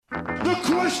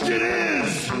question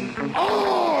is,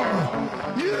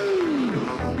 are you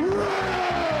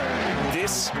ready?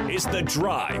 This is The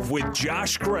Drive with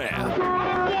Josh Graham.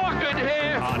 Walking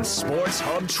here. On Sports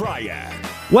Hub Triad.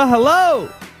 Well, hello.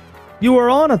 You are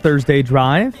on a Thursday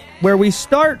drive where we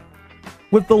start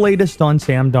with the latest on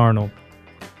Sam Darnold.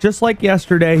 Just like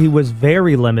yesterday, he was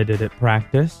very limited at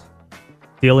practice,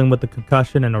 dealing with a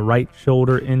concussion and a right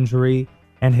shoulder injury,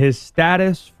 and his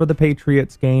status for the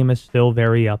Patriots game is still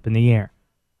very up in the air.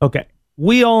 Okay,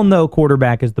 we all know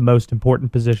quarterback is the most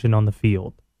important position on the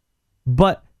field,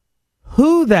 but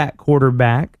who that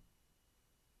quarterback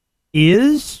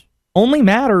is only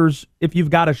matters if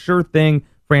you've got a sure thing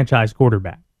franchise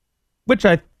quarterback, which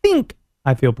I think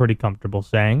I feel pretty comfortable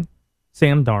saying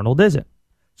Sam Darnold isn't.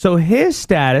 So his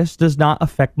status does not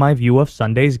affect my view of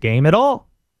Sunday's game at all.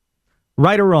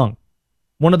 Right or wrong,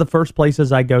 one of the first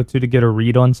places I go to get a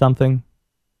read on something,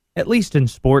 at least in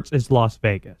sports, is Las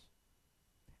Vegas.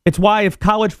 It's why if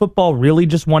college football really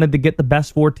just wanted to get the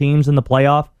best four teams in the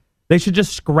playoff, they should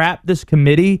just scrap this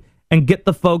committee and get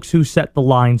the folks who set the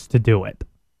lines to do it.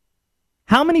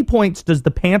 How many points does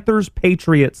the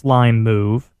Panthers-Patriots line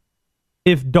move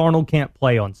if Darnold can't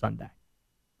play on Sunday?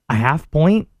 A half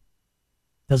point?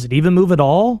 Does it even move at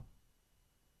all?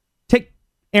 Take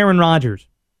Aaron Rodgers.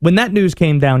 When that news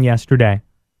came down yesterday,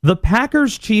 the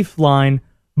Packers-Chiefs line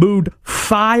moved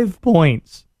 5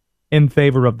 points in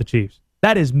favor of the Chiefs.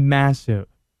 That is massive.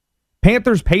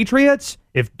 Panthers-Patriots,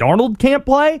 if Darnold can't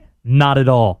play, not at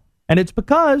all. And it's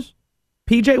because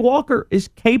P.J. Walker is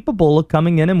capable of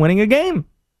coming in and winning a game.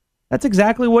 That's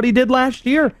exactly what he did last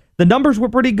year. The numbers were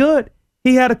pretty good.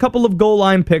 He had a couple of goal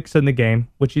line picks in the game,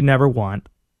 which you never want,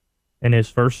 in his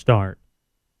first start.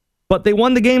 But they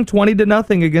won the game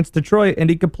 20-0 against Detroit, and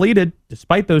he completed,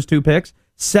 despite those two picks,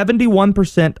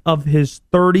 71% of his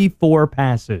 34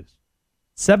 passes.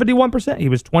 71%. He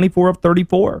was 24 of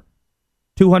 34.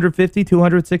 250,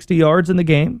 260 yards in the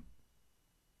game.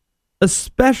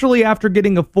 Especially after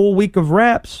getting a full week of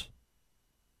reps,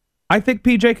 I think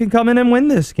PJ can come in and win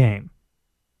this game.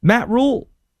 Matt Rule,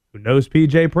 who knows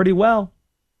PJ pretty well,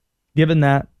 given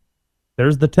that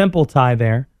there's the Temple tie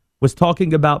there, was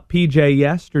talking about PJ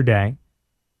yesterday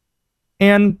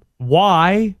and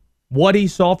why what he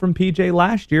saw from PJ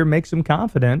last year makes him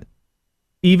confident,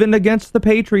 even against the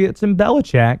Patriots and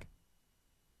Belichick,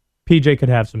 PJ could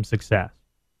have some success.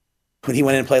 When he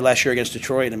went in and played last year against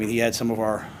Detroit, I mean, he had some of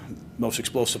our most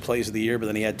explosive plays of the year, but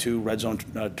then he had two red zone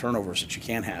turnovers that you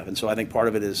can't have. And so I think part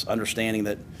of it is understanding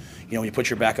that, you know, when you put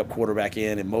your backup quarterback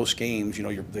in most games, you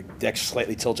know, the deck's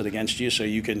slightly tilted against you, so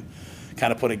you can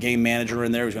kind of put a game manager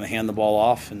in there who's going to hand the ball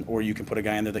off, or you can put a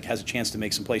guy in there that has a chance to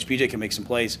make some plays. PJ can make some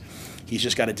plays. He's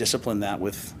just got to discipline that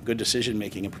with good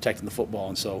decision-making and protecting the football.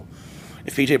 And so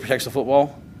if PJ protects the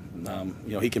football, you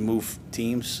know, he can move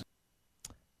teams.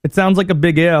 It sounds like a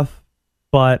big if.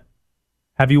 But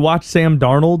have you watched Sam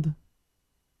Darnold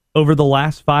over the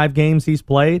last 5 games he's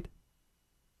played?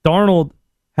 Darnold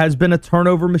has been a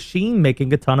turnover machine,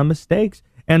 making a ton of mistakes.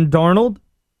 And Darnold,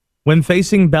 when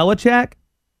facing Belichick,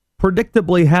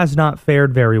 predictably has not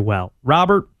fared very well.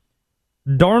 Robert,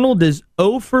 Darnold is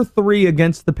 0 for 3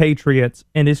 against the Patriots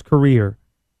in his career.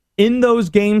 In those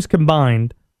games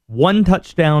combined, 1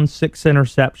 touchdown, 6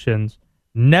 interceptions,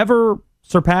 never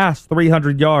surpassed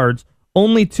 300 yards,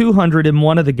 only 200 in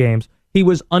one of the games. He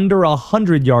was under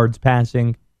 100 yards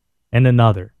passing in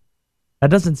another.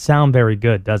 That doesn't sound very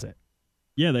good, does it?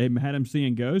 Yeah, they had him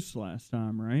seeing ghosts last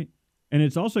time, right? And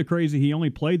it's also crazy he only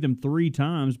played them 3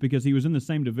 times because he was in the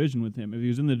same division with him. If he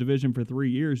was in the division for 3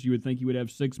 years, you would think he would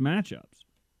have 6 matchups.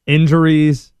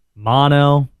 Injuries,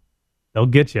 mono, they'll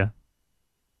get you.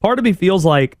 Part of me feels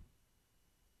like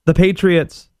the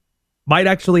Patriots might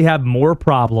actually have more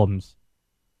problems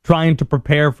trying to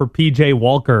prepare for P.J.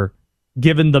 Walker,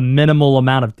 given the minimal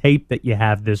amount of tape that you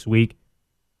have this week,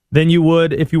 than you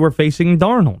would if you were facing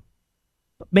Darnold.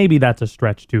 But maybe that's a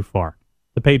stretch too far.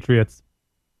 The Patriots,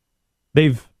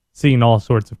 they've seen all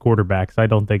sorts of quarterbacks. I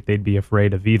don't think they'd be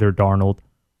afraid of either Darnold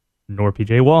nor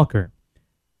P.J. Walker.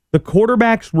 The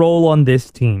quarterback's role on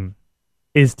this team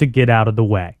is to get out of the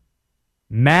way.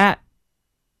 Matt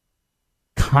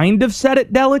kind of said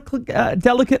it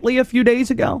delicately a few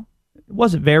days ago. It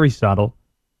wasn't very subtle,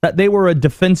 that they were a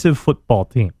defensive football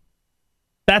team.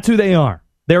 That's who they are.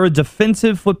 They're a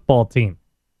defensive football team.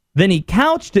 Then he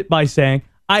couched it by saying,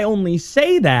 I only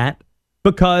say that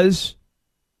because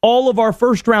all of our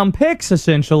first-round picks,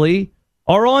 essentially,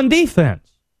 are on defense.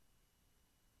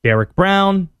 Derek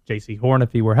Brown, J.C. Horn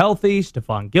if he were healthy,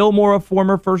 Stephon Gilmore, a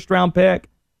former first-round pick,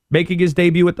 making his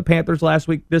debut with the Panthers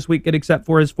this week, except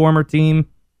for his former team.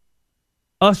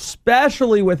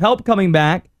 Especially with help coming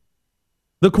back,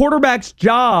 The quarterback's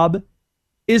job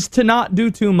is to not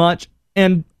do too much,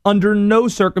 and under no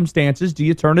circumstances do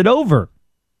you turn it over.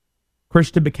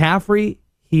 Christian McCaffrey,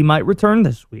 he might return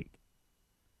this week.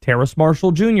 Terrace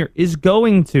Marshall Jr. is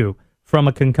going to, from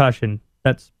a concussion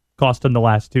that's cost him the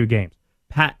last 2 games.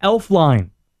 Pat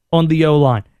Elflein on the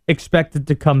O-line, expected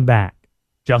to come back.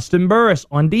 Justin Burris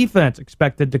on defense,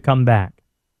 expected to come back.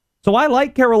 So I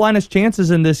like Carolina's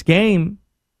chances in this game.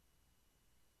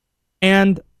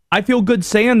 And I feel good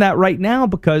saying that right now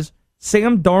because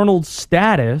Sam Darnold's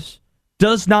status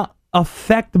does not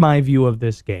affect my view of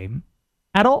this game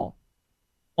at all.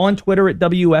 On Twitter at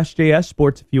WSJS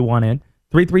Sports if you want in.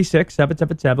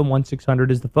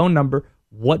 336-777-1600 is the phone number.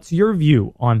 What's your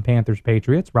view on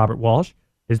Panthers-Patriots? Robert Walsh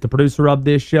is the producer of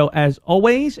this show as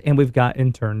always, and we've got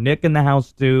intern Nick in the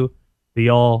house too.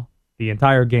 The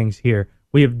entire gang's here.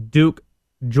 We have Duke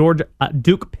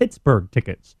Pittsburgh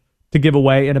tickets to give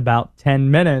away in about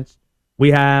 10 minutes.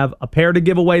 We have a pair to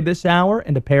give away this hour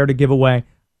and a pair to give away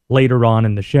later on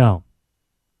in the show.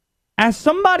 As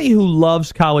somebody who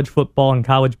loves college football and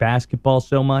college basketball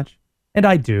so much, and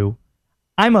I do,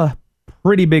 I'm a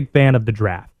pretty big fan of the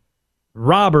draft.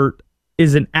 Robert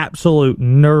is an absolute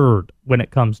nerd when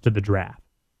it comes to the draft.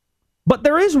 But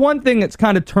there is one thing that's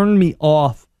kind of turned me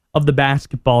off of the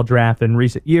basketball draft in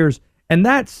recent years, and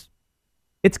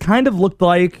it's kind of looked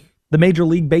like the Major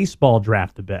League Baseball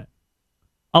draft a bit.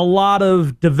 A lot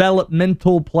of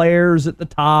developmental players at the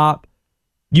top.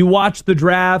 You watch the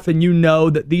draft and you know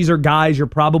that these are guys you're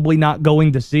probably not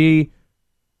going to see,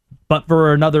 but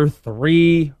for another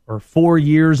 3 or 4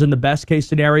 years in the best case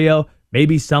scenario,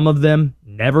 maybe some of them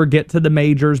never get to the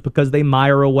majors because they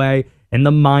mire away in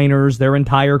the minors their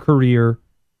entire career.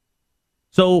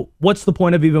 So what's the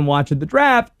point of even watching the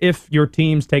draft if your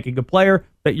team's taking a player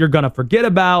that you're going to forget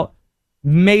about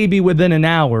maybe within an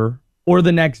hour or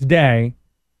the next day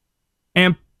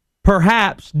and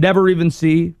perhaps never even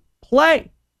see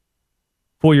play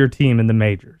for your team in the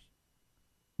majors?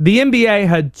 The NBA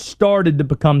had started to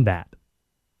become that.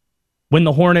 When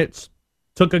the Hornets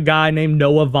took a guy named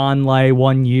Noah Vonleh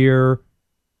one year,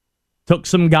 took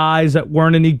some guys that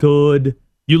weren't any good.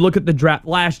 You look at the draft,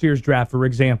 last year's draft, for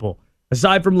example.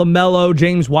 Aside from LaMelo,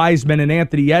 James Wiseman, and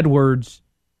Anthony Edwards,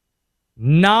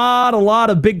 not a lot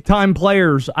of big-time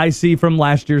players I see from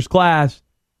last year's class.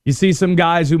 You see some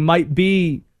guys who might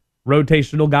be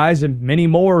rotational guys and many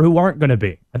more who aren't going to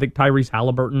be. I think Tyrese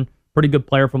Halliburton, pretty good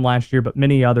player from last year, but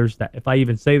many others that if I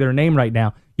even say their name right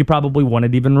now, you probably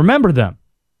wouldn't even remember them.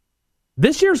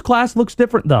 This year's class looks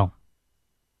different, though.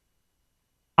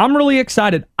 I'm really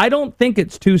excited. I don't think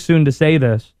it's too soon to say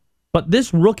this, but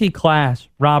this rookie class,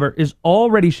 Robert, is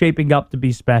already shaping up to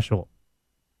be special.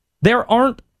 There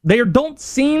don't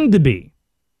seem to be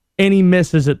any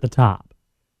misses at the top.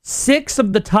 6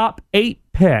 of the top 8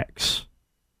 picks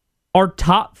are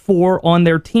top 4 on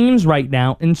their teams right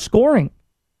now in scoring,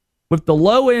 with the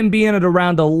low end being at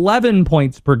around 11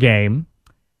 points per game,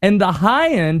 and the high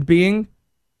end being,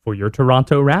 for your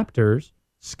Toronto Raptors,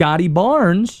 Scotty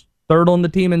Barnes, 3rd on the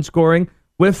team in scoring,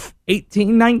 with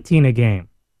 18-19 a game.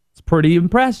 It's pretty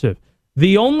impressive.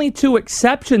 The only 2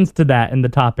 exceptions to that in the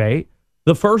top 8,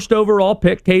 the 1st overall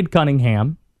pick, Cade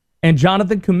Cunningham, and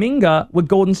Jonathan Kuminga with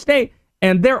Golden State.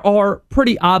 And there are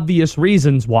pretty obvious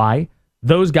reasons why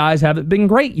those guys haven't been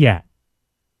great yet.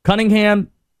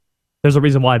 Cunningham, there's a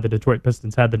reason why the Detroit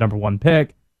Pistons had the number 1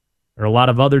 pick. There are a lot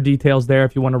of other details there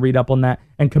if you want to read up on that.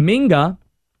 And Kuminga,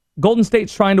 Golden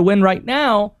State's trying to win right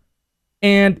now,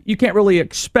 and you can't really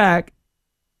expect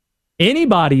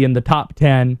anybody in the top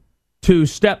 10 to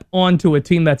step onto a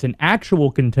team that's an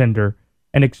actual contender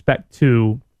and expect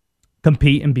to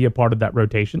compete and be a part of that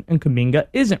rotation. And Kuminga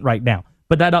isn't right now,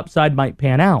 but that upside might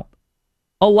pan out.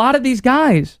 A lot of these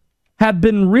guys have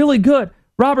been really good.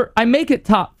 Robert, I make it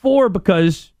top 4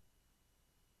 because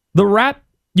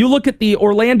you look at the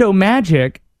Orlando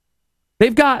Magic,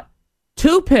 they've got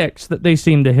 2 picks that they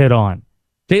seem to hit on.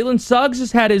 Jalen Suggs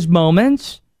has had his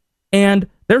moments, and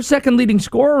their second leading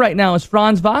scorer right now is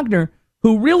Franz Wagner,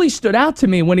 who really stood out to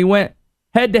me when he went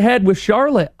head-to-head with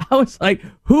Charlotte. I was like,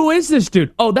 who is this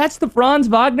dude? Oh, that's the Franz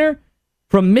Wagner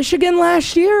from Michigan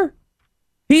last year?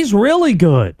 He's really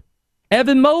good.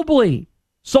 Evan Mobley,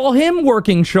 saw him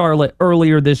working Charlotte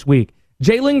earlier this week.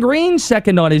 Jalen Green,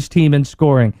 2nd on his team in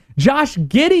scoring. Josh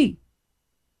Giddey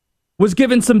was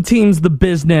giving some teams the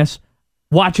business.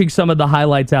 Watching some of the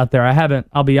highlights out there,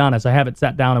 I'll be honest, I haven't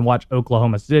sat down and watched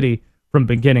Oklahoma City from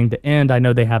beginning to end. I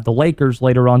know they have the Lakers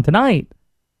later on tonight.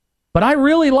 But I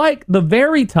really like the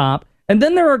very top. And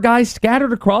then there are guys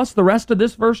scattered across the rest of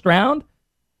this first round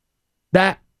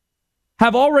that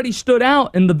have already stood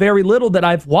out in the very little that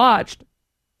I've watched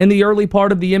in the early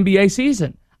part of the NBA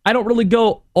season. I don't really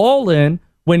go all in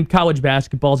when college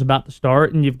basketball is about to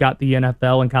start and you've got the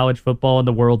NFL and college football and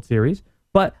the World Series.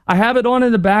 But I have it on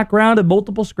in the background and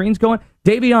multiple screens going.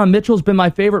 Davion Mitchell's been my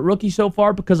favorite rookie so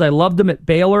far because I loved him at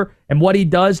Baylor and what he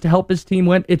does to help his team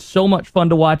win. It's so much fun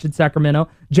to watch in Sacramento.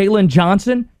 Jalen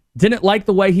Johnson, didn't like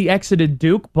the way he exited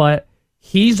Duke, but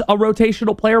he's a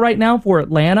rotational player right now for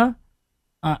Atlanta.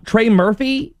 Trey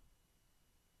Murphy,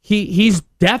 he's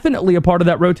definitely a part of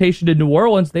that rotation in New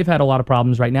Orleans. They've had a lot of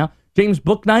problems right now. James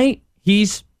Bouknight,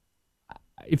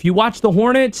 if you watch the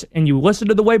Hornets and you listen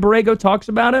to the way Borrego talks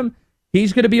about him,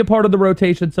 he's going to be a part of the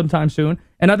rotation sometime soon.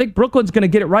 And I think Brooklyn's going to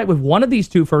get it right with one of these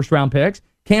 2 first-round picks.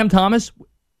 Cam Thomas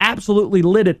absolutely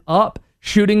lit it up,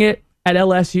 shooting it at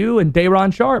LSU, and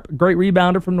Day'Ron Sharpe, a great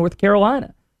rebounder from North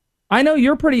Carolina. I know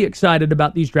you're pretty excited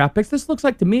about these draft picks. This looks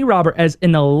like to me, Robert, as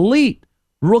an elite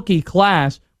rookie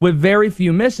class with very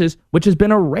few misses, which has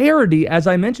been a rarity, as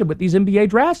I mentioned, with these NBA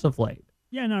drafts of late.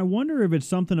 Yeah, and I wonder if it's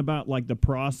something about like the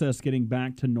process getting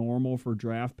back to normal for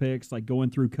draft picks, like going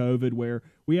through COVID where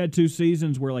we had 2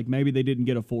 seasons where like maybe they didn't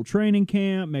get a full training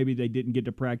camp, maybe they didn't get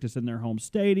to practice in their home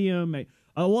stadium,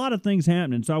 a lot of things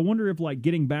happening. So I wonder if like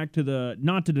getting back to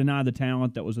not to deny the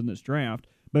talent that was in this draft,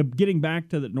 but getting back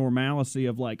to the normalcy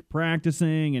of like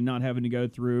practicing and not having to go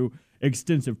through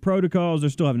extensive protocols. They're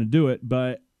still having to do it,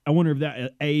 but I wonder if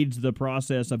that aids the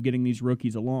process of getting these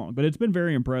rookies along. But it's been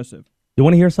very impressive. You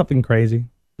want to hear something crazy?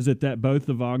 Is it that both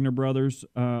the Wagner brothers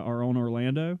are on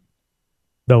Orlando?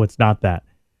 No, it's not that.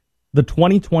 The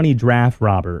 2020 draft,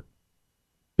 Robert,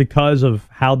 because of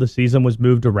how the season was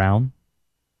moved around,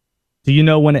 do you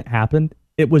know when it happened?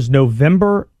 It was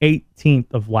November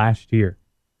 18th of last year,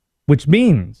 which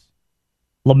means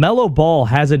LaMelo Ball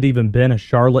hasn't even been a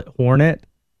Charlotte Hornet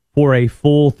for a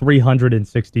full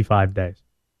 365 days.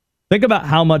 Think about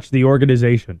how much the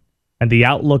organization and the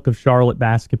outlook of Charlotte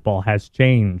basketball has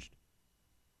changed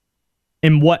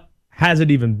in what hasn't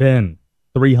even been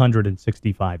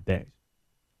 365 days.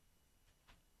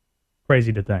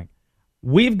 Crazy to think.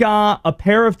 We've got a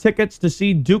pair of tickets to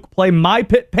see Duke play my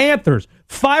Pitt Panthers.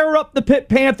 Fire up the Pitt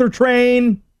Panther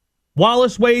train.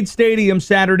 Wallace Wade Stadium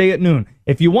Saturday at noon.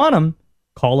 If you want them,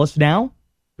 call us now,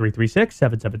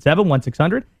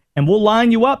 336-777-1600. And we'll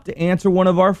line you up to answer one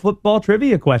of our football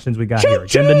trivia questions we got here.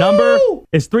 Again, the number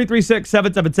is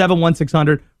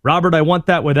 336-777-1600. Robert, I want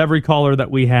that with every caller that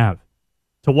we have.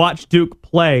 To watch Duke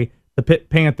play the Pitt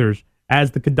Panthers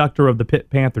as the conductor of the Pitt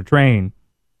Panther train.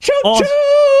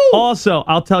 Also,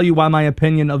 I'll tell you why my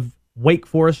opinion of Wake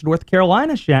Forest, North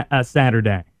Carolina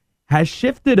Saturday has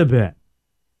shifted a bit.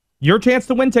 Your chance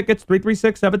to win tickets,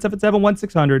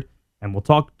 336-777-1600. And we'll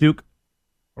talk Duke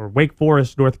or Wake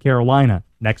Forest, North Carolina,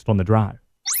 next on The Drive.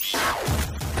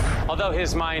 Although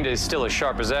his mind is still as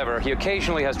sharp as ever, he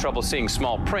occasionally has trouble seeing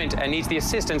small print and needs the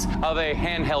assistance of a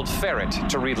handheld ferret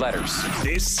to read letters.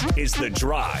 This is The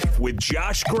Drive with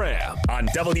Josh Graham on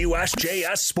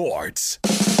WSJS Sports.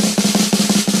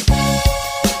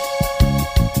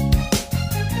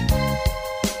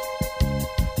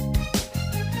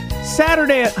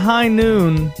 Saturday at high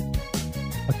noon,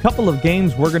 a couple of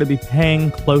games we're going to be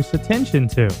paying close attention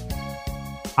to.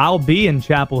 I'll be in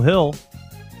Chapel Hill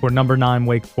for number 9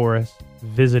 Wake Forest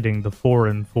visiting the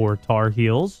 4-4 Tar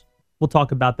Heels. We'll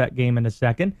talk about that game in a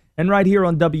second. And right here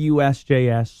on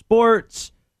WSJS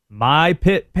Sports, my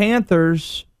Pitt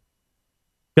Panthers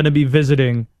going to be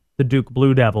visiting the Duke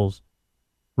Blue Devils.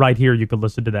 Right here, you can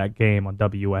listen to that game on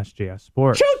WSJS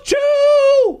Sports.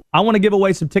 Choo-choo! I want to give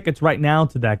away some tickets right now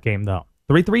to that game, though.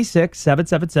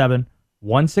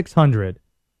 336-777-1600.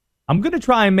 I'm going to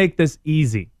try and make this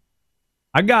easy.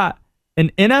 I got an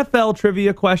NFL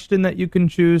trivia question that you can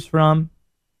choose from.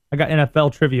 I got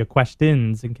NFL trivia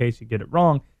questions in case you get it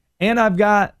wrong. And I've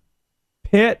got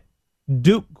Pitt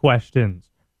Duke questions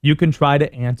you can try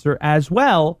to answer as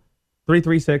well.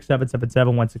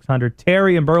 336-777-1600.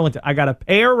 Terry in Burlington. I got a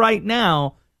pair right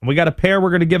now, and we got a pair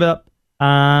we're going to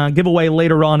give away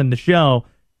later on in the show.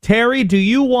 Terry, do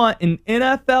you want an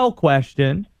NFL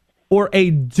question or a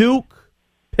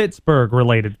Duke-Pittsburgh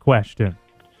related question?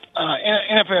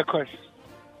 NFL question.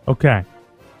 Okay.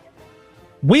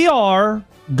 We are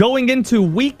going into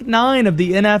week 9 of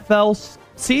the NFL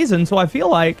season, so I feel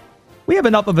like we have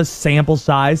enough of a sample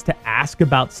size to ask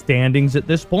about standings at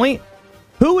this point.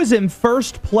 Who is in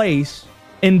first place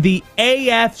in the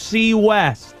AFC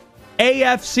West?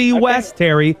 AFC West,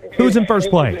 Terry. Who's in first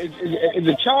place?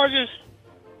 The Chargers?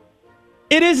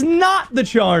 It is not the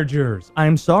Chargers.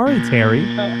 I'm sorry, Terry,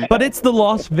 but it's the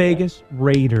Las Vegas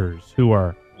Raiders who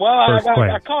are first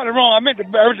place. I called it wrong. I meant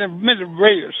the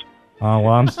Raiders. Oh,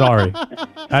 well, I'm sorry.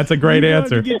 That's a great You have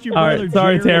to answer. get your All brother right,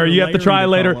 sorry, Jerry Terry. or You have to try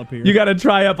Larry to later. call up here. You got to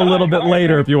try up a little bit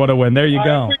later if you want to win. There you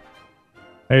go.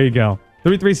 There you go.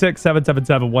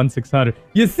 336-777-1600.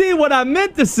 You see, what I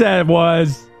meant to say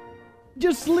was...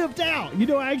 Just slipped out. You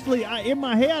know, actually, in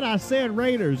my head, I said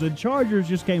Raiders, and Chargers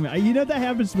just came out. You know, that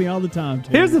happens to me all the time,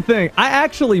 too. Here's the thing. I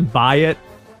actually buy it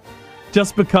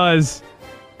just because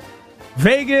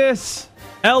Vegas,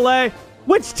 LA,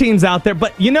 which team's out there?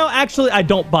 But, you know, actually, I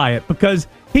don't buy it because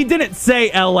he didn't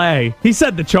say LA. He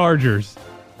said the Chargers.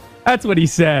 That's what he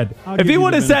said. If he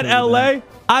would have said LA,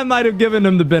 I might have given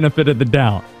him the benefit of the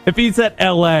doubt. If he said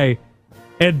LA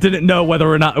and didn't know whether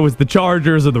or not it was the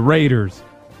Chargers or the Raiders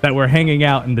that were hanging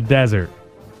out in the desert.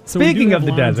 So we do Speaking have of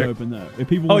the lines desert. open, though, if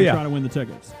people want to try to win the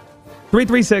tickets.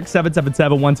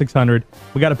 336-777-1600.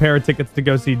 We got a pair of tickets to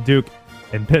go see Duke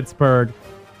in Pittsburgh.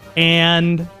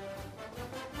 And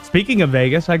speaking of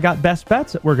Vegas, I got best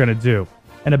bets that we're going to do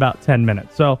in about 10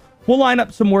 minutes. So we'll line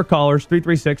up some more callers,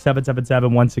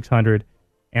 336-777-1600.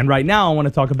 And right now I want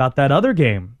to talk about that other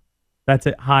game that's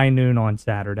at high noon on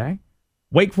Saturday.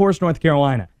 Wake Forest, North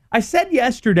Carolina. I said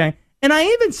yesterday, and I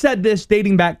even said this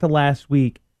dating back to last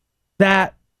week,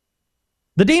 that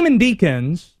the Demon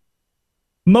Deacons'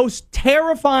 most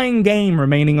terrifying game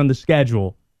remaining on the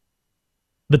schedule,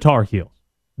 the Tar Heels.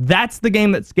 That's the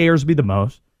game that scares me the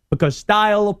most because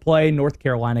style of play, North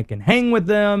Carolina can hang with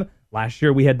them. Last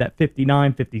year we had that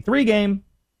 59-53 game.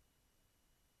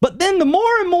 But then the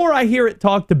more and more I hear it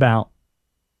talked about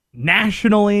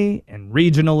nationally and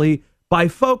regionally by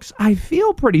folks I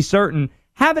feel pretty certain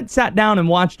haven't sat down and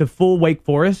watched a full Wake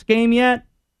Forest game yet,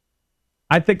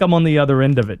 I think I'm on the other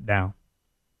end of it now.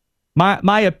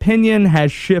 My opinion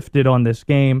has shifted on this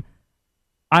game.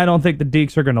 I don't think the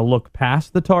Deacs are going to look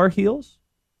past the Tar Heels.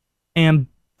 And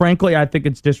frankly, I think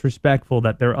it's disrespectful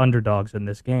that they're underdogs in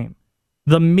this game.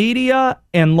 The media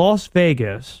in Las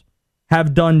Vegas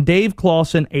have done Dave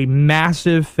Clawson a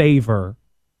massive favor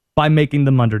by making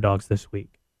them underdogs this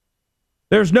week.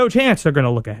 There's no chance they're going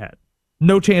to look ahead.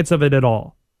 No chance of it at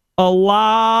all. A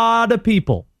lot of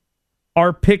people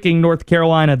are picking North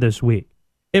Carolina this week.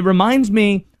 It reminds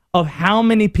me of how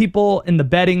many people in the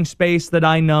betting space that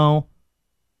I know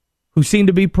who seem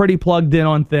to be pretty plugged in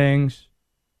on things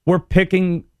were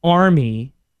picking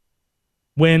Army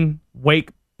when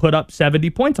Wake put up 70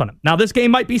 points on them. Now, this game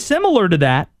might be similar to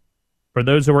that. For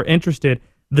those who are interested,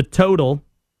 the total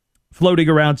floating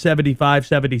around 75,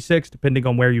 76, depending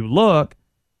on where you look.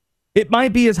 It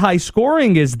might be as high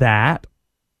scoring as that,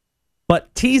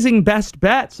 but teasing best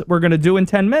bets that we're going to do in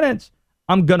 10 minutes,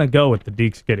 I'm going to go with the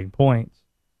Deacs getting points.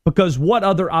 Because what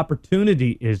other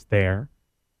opportunity is there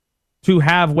to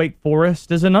have Wake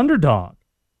Forest as an underdog?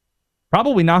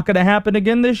 Probably not going to happen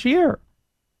again this year.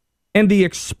 And the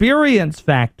experience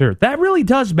factor, that really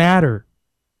does matter.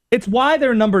 It's why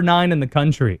they're number 9 in the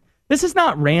country. This is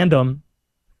not random.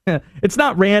 It's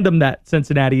not random that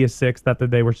Cincinnati is 6th after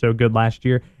they were so good last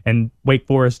year, and Wake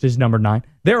Forest is number 9.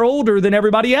 They're older than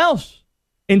everybody else.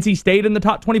 NC State in the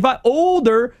top 25,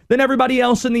 older than everybody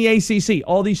else in the ACC.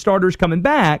 All these starters coming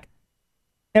back,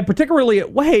 and particularly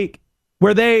at Wake,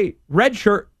 where they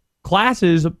redshirt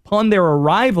classes upon their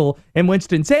arrival in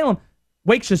Winston-Salem.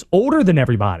 Wake's just older than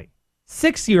everybody.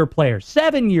 6-year players,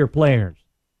 7-year players.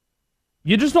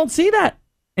 You just don't see that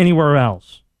anywhere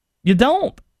else. You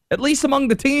don't. At least among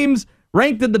the teams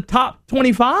ranked in the top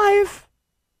 25.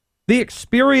 The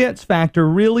experience factor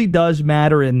really does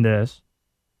matter in this.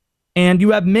 And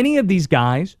you have many of these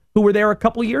guys who were there a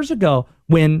couple years ago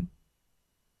when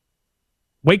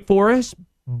Wake Forest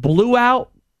blew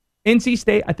out NC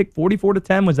State. I think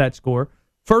 44-10 was that score.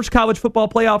 First college football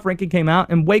playoff ranking came out,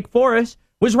 and Wake Forest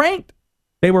was ranked.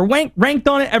 They were ranked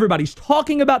on it. Everybody's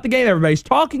talking about the game. Everybody's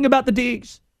talking about the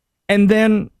Deacs. And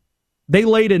then they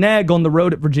laid an egg on the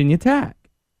road at Virginia Tech.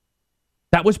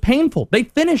 That was painful. They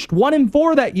finished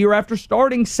 1-4 that year after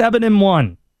starting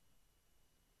 7-1.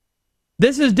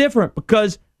 This is different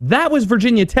because that was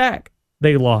Virginia Tech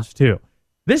they lost to.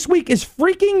 This week is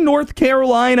freaking North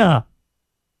Carolina.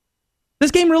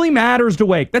 This game really matters to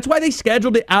Wake. That's why they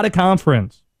scheduled it out of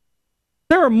conference.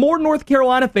 There are more North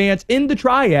Carolina fans in the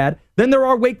Triad than there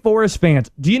are Wake Forest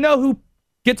fans. Do you know who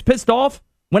gets pissed off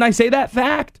when I say that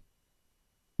fact?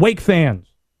 Wake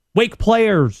fans. Wake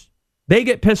players. They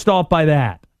get pissed off by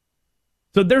that.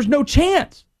 So there's no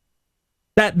chance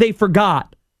that they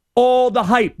forgot all the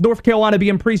hype. North Carolina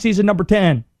being preseason number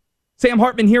 10. Sam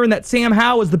Hartman hearing that Sam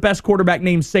Howell is the best quarterback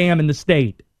named Sam in the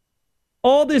state.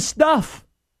 All this stuff.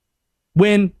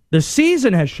 When the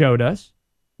season has showed us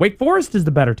Wake Forest is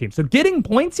the better team. So getting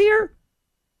points here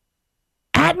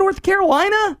at North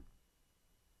Carolina,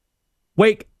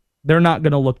 Wake, they're not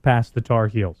going to look past the Tar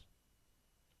Heels.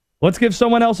 Let's give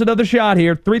someone else another shot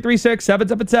here.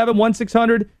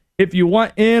 336-777-1600. If you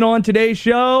want in on today's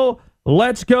show,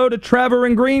 let's go to Trevor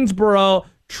in Greensboro.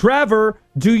 Trevor,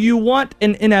 do you want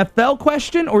an NFL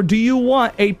question or do you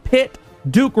want a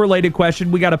Pitt-Duke related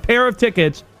question? We got a pair of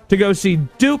tickets to go see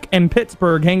Duke and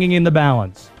Pittsburgh hanging in the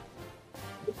balance.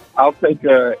 I'll take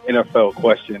an NFL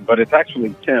question, but it's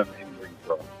actually Tim in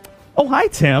Greensboro. Oh, hi,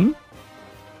 Tim.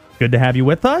 Good to have you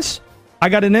with us. I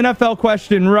got an NFL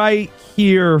question right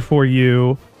here for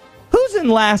you. Who's in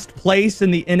last place in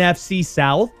the NFC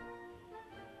South?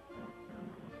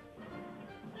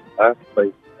 Last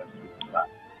place.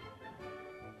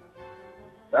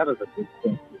 That is a good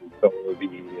question. So it would be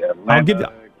Atlanta. I'll give you,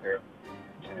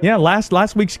 yeah,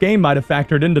 last week's game might have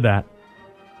factored into that.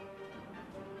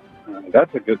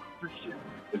 That's a good question.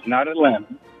 It's not Atlanta.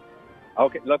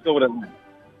 Okay, let's go with Atlanta.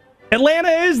 Atlanta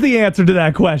is the answer to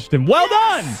that question. Well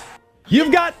done.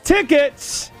 You've got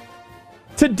tickets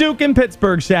to Duke and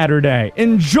Pittsburgh Saturday.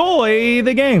 Enjoy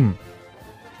the game.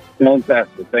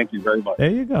 Fantastic. Thank you very much. There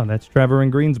you go. That's Trevor in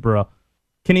Greensboro.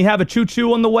 Can he have a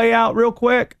choo-choo on the way out real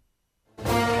quick? He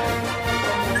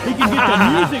can get the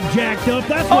music jacked up.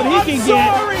 That's what he can get.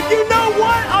 I'm sorry. You know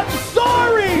what? I'm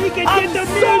sorry. He can get the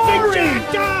music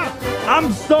jacked up.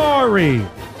 I'm sorry.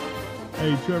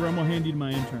 Hey, Trevor, I'm going to hand you to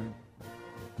my intern.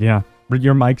 Yeah.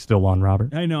 Your mic's still on,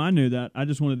 Robert. Hey, no, I knew that. I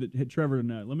just wanted to hit Trevor to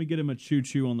know. Let me get him a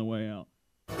choo-choo on the way out.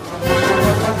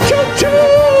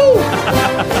 Choo-choo!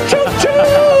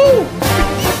 Choo-choo!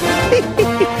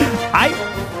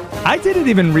 I didn't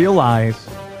even realize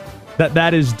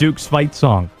that is Duke's fight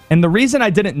song. And the reason I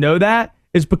didn't know that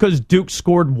is because Duke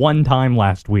scored one time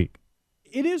last week.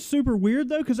 It is super weird,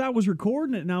 though, because I was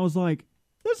recording it, and I was like,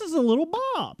 this is a little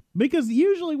bop. Because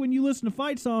usually when you listen to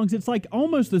fight songs, it's like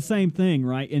almost the same thing,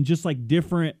 right? And just like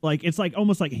different, like it's like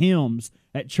almost like hymns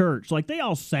at church. Like they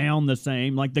all sound the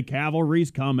same. Like the cavalry's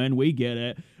coming, we get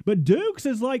it. But Duke's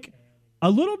is like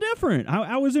a little different.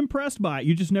 I was impressed by it.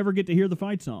 You just never get to hear the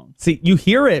fight song. See, you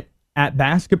hear it at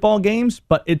basketball games,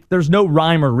 but there's no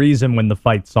rhyme or reason when the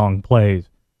fight song plays.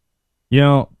 You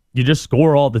know, you just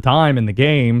score all the time in the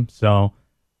game, so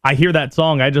I hear that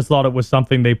song. I just thought it was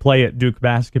something they play at Duke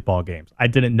basketball games. I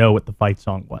didn't know what the fight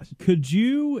song was. Could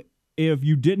you, if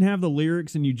you didn't have the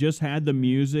lyrics and you just had the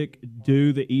music,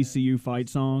 do the ECU fight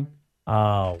song?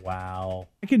 Oh, wow.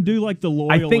 I can do like the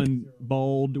loyal and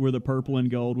bold, we're the purple and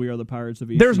gold, we are the pirates of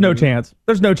ECU. There's no chance.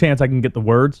 There's no chance I can get the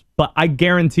words, but I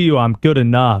guarantee you I'm good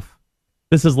enough.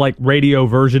 This is like radio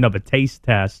version of a taste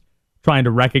test, trying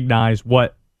to recognize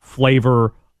what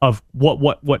flavor of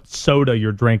what soda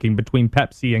you're drinking between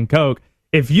Pepsi and Coke.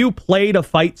 If you played a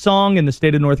fight song in the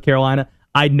state of North Carolina,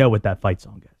 I'd know what that fight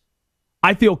song is.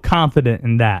 I feel confident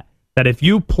in that if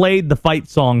you played the fight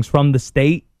songs from the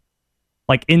state,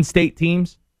 like in-state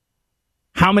teams,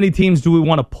 how many teams do we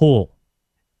want to pull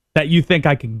that you think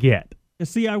I can get?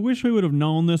 See, I wish we would have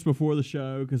known this before the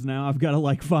show, because now I've got to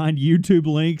like find YouTube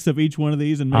links of each one of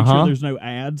these and make sure there's no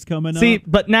ads coming up. See,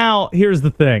 but now here's the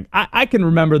thing. I can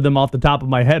remember them off the top of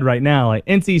my head right now. Like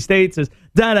NC State says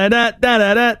da da da da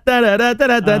da da da da da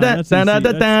da da da da.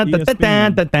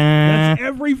 That's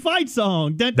every fight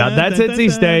song. That's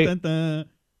NC State.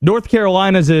 North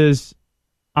Carolina's is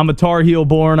I'm a Tar Heel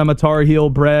born, I'm a Tar Heel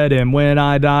bred, and when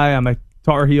I die, I'm a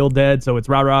Tar Heel dead. So it's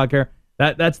rah rah care.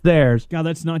 That's theirs. God,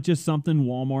 that's not just something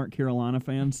Walmart Carolina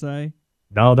fans say.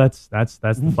 No, that's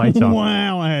the fight song.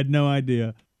 Wow, I had no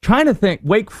idea. Trying to think,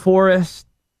 Wake Forest.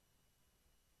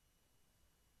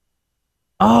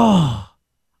 Oh,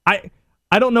 I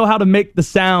don't know how to make the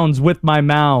sounds with my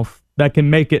mouth that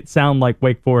can make it sound like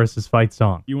Wake Forest's fight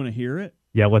song. You want to hear it?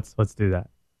 Yeah, let's do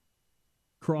that.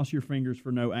 Cross your fingers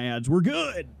for no ads. We're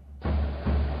good.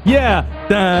 Yeah.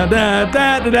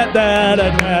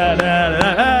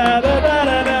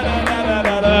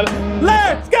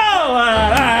 Let's go.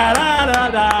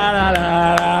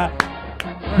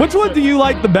 Which one do you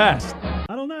like the best?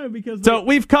 I don't know, because so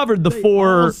we've covered the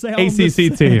four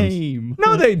ACC teams.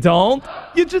 No, they don't.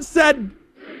 You just said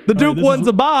the Duke one's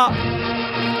a bop.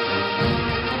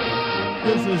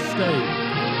 This is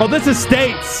state. Oh, this is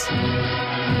states.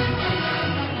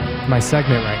 My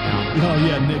segment right now. Oh,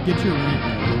 yeah, Nick, get your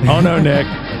rant. Oh, no, Nick.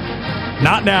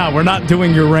 Not now. We're not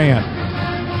doing your rant.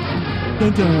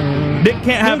 Nick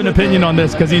can't have an opinion on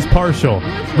this because he's partial.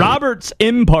 Robert's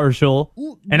impartial,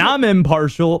 and I'm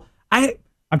impartial.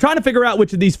 I'm trying to figure out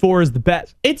which of these four is the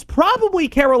best. It's probably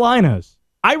Carolina's.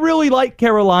 I really like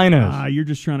Carolina's. You're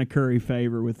just trying to curry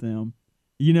favor with them.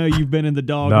 You know you've been in the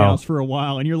doghouse for a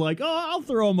while, and you're like, oh, I'll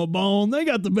throw them a bone. They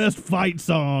got the best fight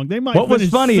song. They might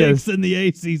finish sixth in the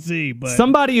ACC. But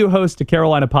somebody who hosts a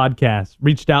Carolina podcast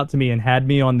reached out to me and had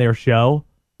me on their show,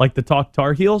 like the Talk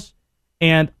Tar Heels,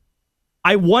 and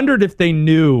I wondered if they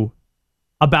knew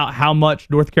about how much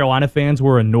North Carolina fans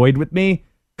were annoyed with me,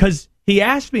 because he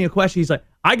asked me a question. He's like,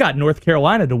 I got North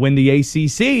Carolina to win the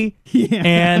ACC,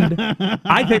 and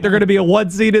I think they're going to be a 1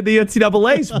 seed in the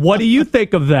NCAAs. What do you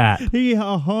think of that? He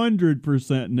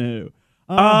 100% knew.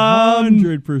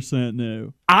 100%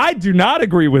 knew. I do not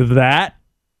agree with that.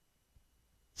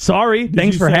 Sorry.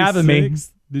 Thanks for having me.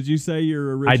 Did you say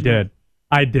your original?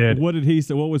 I did. What did he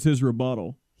say? What was his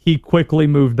rebuttal? He quickly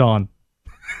moved on.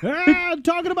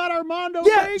 Talking about Armando.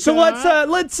 Yeah. Vega. So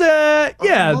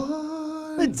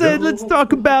let's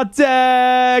talk about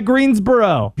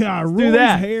Greensboro. God, Let's Roy's do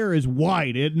that. hair is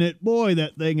white, isn't it? Boy,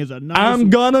 that thing is a nice. I'm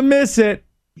gonna miss it.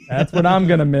 That's what I'm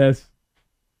gonna miss.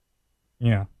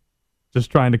 Yeah.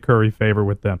 Just trying to curry favor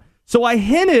with them. So I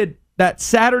hinted that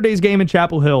Saturday's game in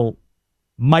Chapel Hill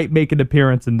might make an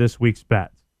appearance in this week's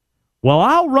bets. Well,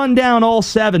 I'll run down all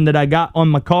 7 that I got on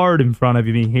my card in front of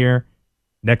me here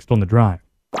next on The Drive.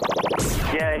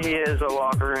 Yeah, he is a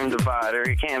locker room divider.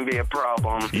 He can be a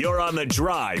problem. You're on The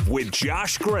Drive with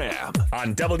Josh Graham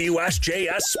on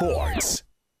WSJS Sports.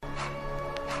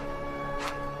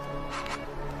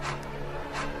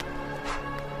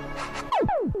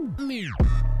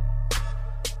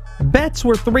 Bets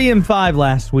were 3 and 5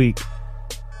 last week.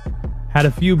 Had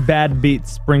a few bad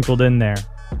beats sprinkled in there,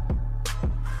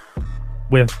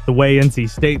 with the way NC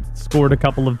State scored a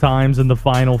couple of times in the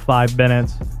final 5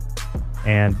 minutes,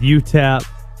 and UTEP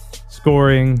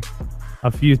scoring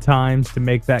a few times to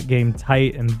make that game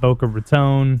tight, and Boca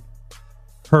Raton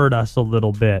hurt us a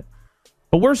little bit.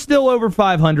 But we're still over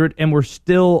 500, and we're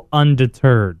still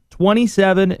undeterred.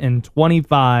 27 and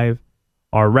 25,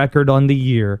 our record on the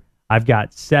year. I've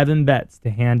got 7 bets to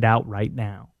hand out right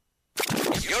now.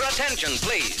 Your attention,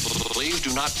 please. Please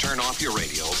do not turn off your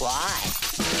radio. Why?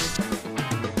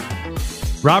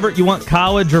 Robert, you want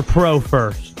college or pro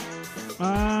first?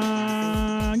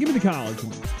 Give me the college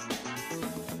one.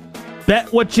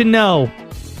 Bet what you know.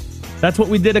 That's what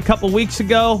we did a couple weeks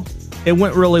ago. It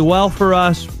went really well for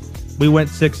us. We went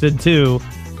 6-2.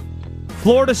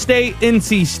 Florida State,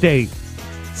 NC State.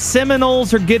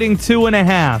 Seminoles are getting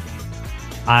 2.5.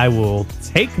 I will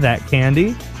take that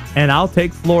candy, and I'll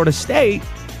take Florida State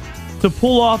to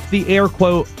pull off the air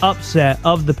quote upset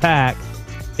of the pack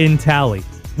in Tally.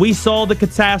 We saw the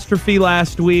catastrophe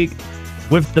last week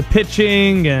with the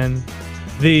pitching and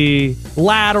the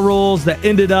laterals that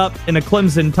ended up in a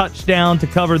Clemson touchdown to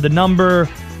cover the number.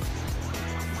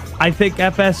 I think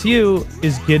FSU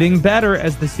is getting better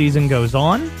as the season goes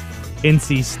on.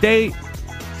 NC State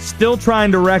still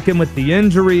trying to reckon with the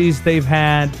injuries they've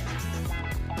had.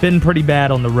 Been pretty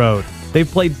bad on the road. They've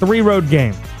played 3 road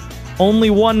games. Only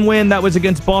 1 win, that was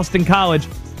against Boston College,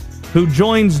 who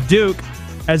joins Duke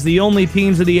as the only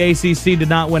teams in the ACC to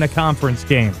not win a conference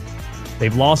game.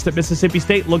 They've lost at Mississippi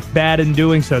State, looked bad in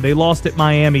doing so. They lost at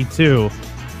Miami, too.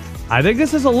 I think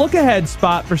this is a look-ahead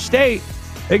spot for State.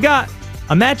 They got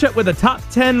a matchup with a top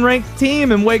 10 ranked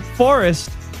team in Wake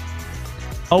Forest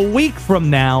a week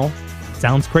from now.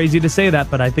 Sounds crazy to say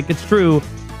that, but I think it's true.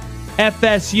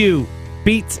 FSU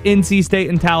beats NC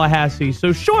State in Tallahassee.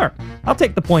 So sure, I'll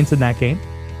take the points in that game.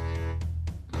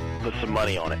 Put some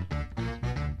money on it.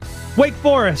 Wake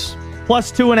Forest,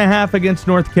 plus 2.5 against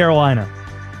North Carolina.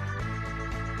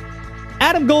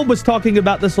 Adam Gold was talking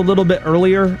about this a little bit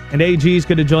earlier, and AG is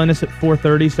going to join us at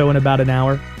 4:30, so in about an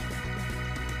hour.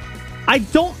 I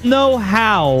don't know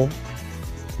how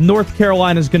North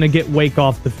Carolina is going to get Wake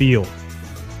off the field.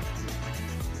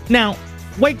 Now,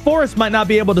 Wake Forest might not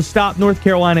be able to stop North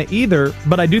Carolina either,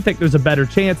 but I do think there's a better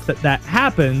chance that that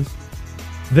happens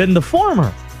than the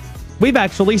former. We've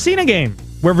actually seen a game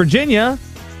where Virginia,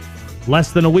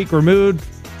 less than a week removed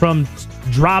from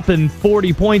dropping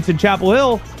 40 points in Chapel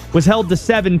Hill, was held to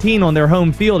 17 on their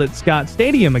home field at Scott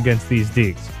Stadium against these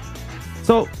Deacs.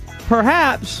 So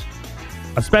perhaps,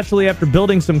 especially after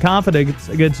building some confidence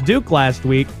against Duke last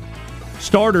week,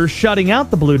 starters shutting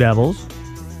out the Blue Devils,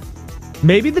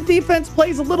 maybe the defense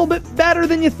plays a little bit better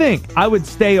than you think. I would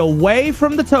stay away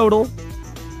from the total,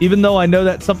 even though I know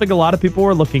that's something a lot of people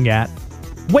are looking at.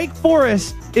 Wake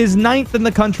Forest is 9th in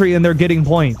the country and they're getting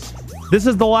points. This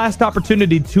is the last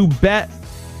opportunity to bet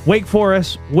Wake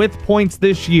Forest with points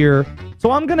this year.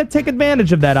 So I'm going to take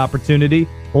advantage of that opportunity.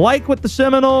 Like with the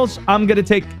Seminoles, I'm going to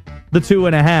take the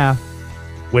 2.5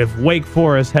 with Wake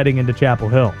Forest heading into Chapel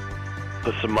Hill.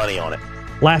 Put some money on it.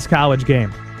 Last college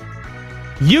game.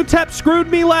 UTEP screwed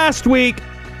me last week,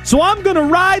 so I'm going to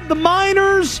ride the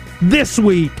Miners this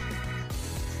week.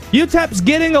 UTEP's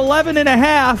getting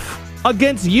 11.5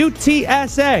 against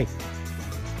UTSA.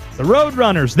 The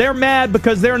Roadrunners, they're mad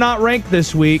because they're not ranked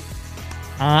this week.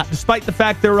 despite the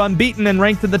fact they're unbeaten and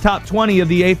ranked in the top 20 of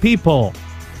the AP poll.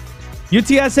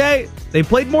 UTSA, they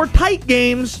played more tight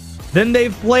games than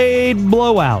they've played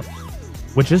blowouts,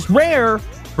 which is rare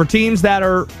for teams that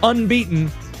are unbeaten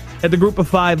at the Group of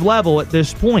 5 level at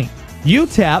this point.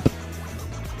 UTEP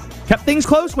kept things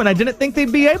close when I didn't think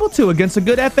they'd be able to against a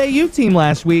good FAU team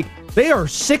last week. They are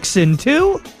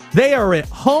 6-2. They are at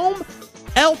home.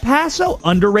 El Paso,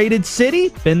 underrated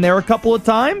city. Been there a couple of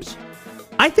times.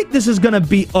 I think this is going to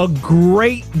be a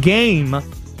great game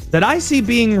that I see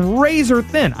being razor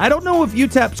thin. I don't know if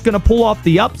UTEP's going to pull off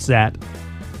the upset,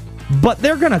 but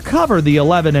they're going to cover the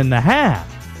 11.5.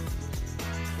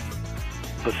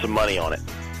 Put some money on it.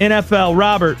 NFL,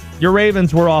 Robert, your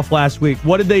Ravens were off last week.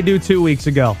 What did they do 2 weeks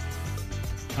ago?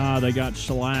 They got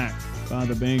shellacked by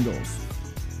the Bengals.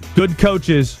 Good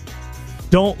coaches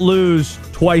don't lose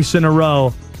twice in a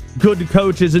row. Good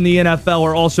coaches in the NFL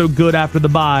are also good after the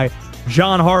bye.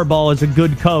 John Harbaugh is a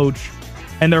good coach,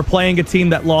 and they're playing a team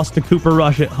that lost to Cooper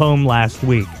Rush at home last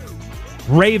week.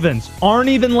 Ravens aren't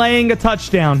even laying a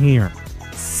touchdown here.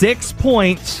 6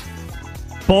 points.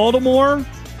 Baltimore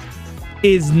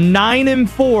is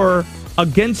 9-4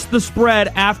 against the spread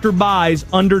after byes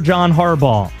under John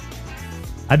Harbaugh.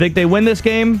 I think they win this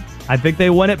game. I think they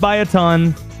win it by a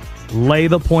ton. Lay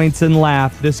the points and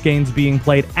laugh. This game's being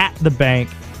played at the bank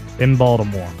in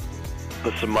Baltimore.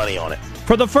 Put some money on it.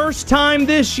 For the first time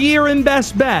this year in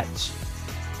Best Bets,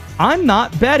 I'm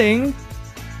not betting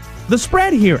the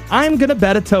spread here. I'm going to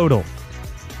bet a total.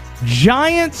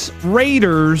 Giants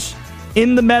Raiders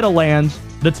in the Meadowlands.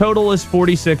 The total is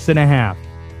 46.5.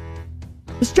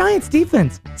 This Giants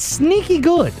defense, sneaky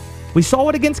good. We saw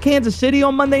it against Kansas City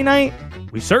on Monday night.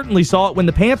 We certainly saw it when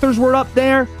the Panthers were up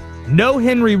there. No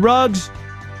Henry Ruggs.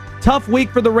 Tough week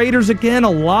for the Raiders again. A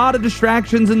lot of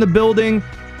distractions in the building.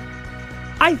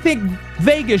 I think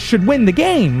Vegas should win the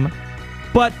game,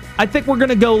 but I think we're going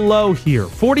to go low here.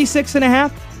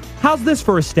 46.5. How's this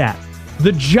for a stat?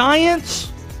 The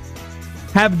Giants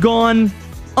have gone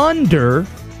under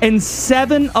in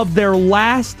 7 of their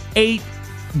last 8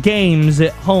 games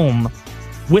at home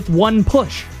with one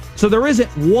push. So there isn't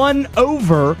one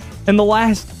over in the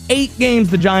last 8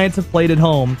 games the Giants have played at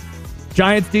home.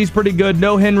 Giants D's pretty good.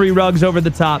 No Henry Ruggs over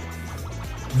the top.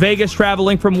 Vegas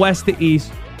traveling from west to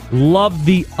east. Love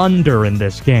the under in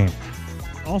this game.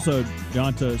 Also,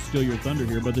 not to steal your thunder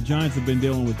here, but the Giants have been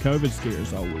dealing with COVID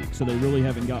scares all week, so they really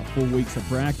haven't got full weeks of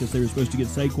practice. They were supposed to get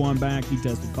Saquon back. He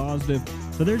tested positive.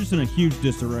 So they're just in a huge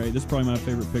disarray. This is probably my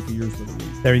favorite pick of yours for the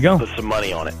week. There you go. Put some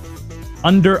money on it.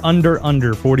 Under,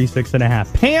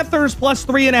 46.5. Panthers plus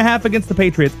 3.5 against the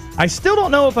Patriots. I still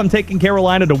don't know if I'm taking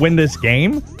Carolina to win this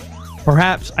game.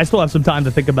 Perhaps I still have some time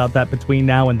to think about that between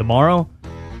now and tomorrow.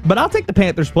 But I'll take the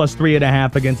Panthers plus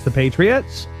 3.5 against the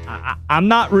Patriots. I'm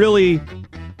not really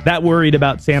that worried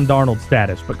about Sam Darnold's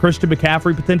status, but Christian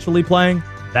McCaffrey potentially playing,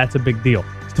 that's a big deal.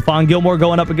 Stephon Gilmore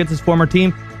going up against his former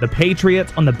team. The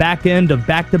Patriots on the back end of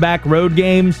back-to-back road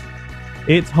games.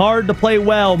 It's hard to play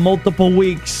well multiple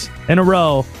weeks in a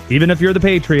row, even if you're the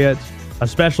Patriots,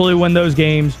 especially when those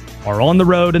games are on the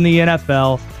road in the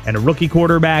NFL and a rookie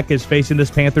quarterback is facing this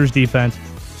Panthers defense.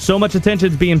 So much attention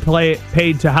is being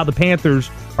paid to how the Panthers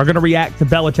are going to react to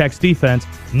Belichick's defense.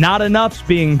 Not enough's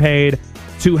being paid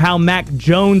to how Mac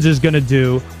Jones is going to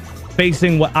do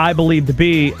facing what I believe to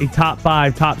be a top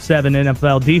 5, top 7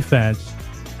 NFL defense.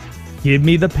 Give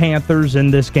me the Panthers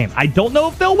in this game. I don't know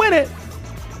if they'll win it,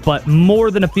 but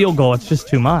more than a field goal, it's just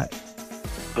too much.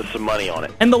 Put some money on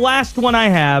it. And the last one I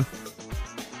have,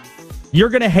 you're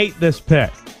going to hate this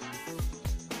pick.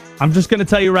 I'm just going to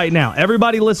tell you right now.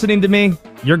 Everybody listening to me,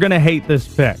 you're going to hate this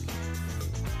pick.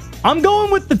 I'm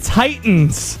going with the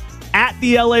Titans at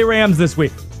the LA Rams this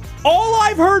week. All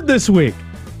I've heard this week,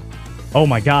 oh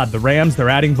my God, the Rams, they're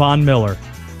adding Von Miller.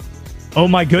 Oh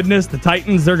my goodness, the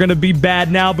Titans, they're going to be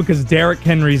bad now because Derrick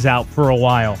Henry's out for a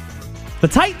while. The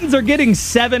Titans are getting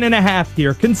 7.5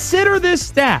 here. Consider this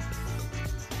stat.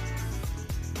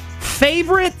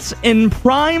 Favorites in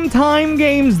primetime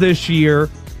games this year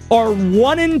are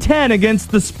 1-10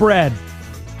 against the spread.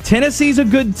 Tennessee's a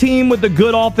good team with a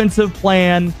good offensive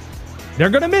plan. They're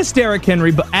going to miss Derrick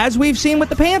Henry, but as we've seen with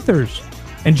the Panthers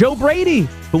and Joe Brady,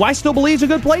 who I still believe is a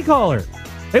good play caller,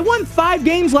 they won 5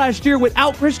 games last year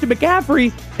without Christian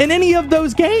McCaffrey in any of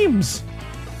those games.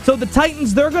 So the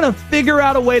Titans, they're going to figure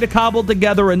out a way to cobble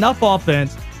together enough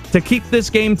offense to keep this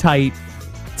game tight.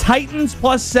 Titans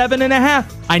plus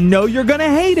 7.5. I know you're going to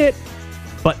hate it,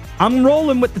 but I'm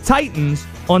rolling with the Titans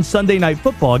on Sunday Night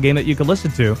Football, a game that you can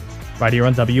listen to right here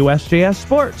on WSJS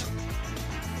Sports.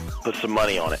 Put some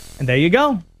money on it. And there you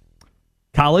go.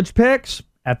 College picks,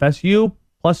 FSU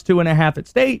plus 2.5 at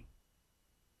State.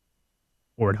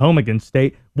 or at home against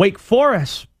State. Wake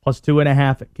Forest plus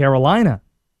 2.5 at Carolina.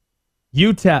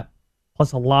 UTEP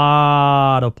plus a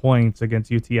lot of points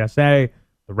against UTSA.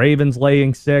 The Ravens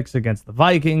laying 6 against the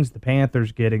Vikings. The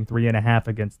Panthers getting 3.5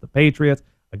 against the Patriots.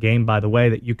 A game, by the way,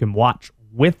 that you can watch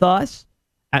with us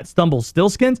at Stumble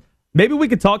Stillskins. Maybe we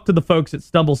could talk to the folks at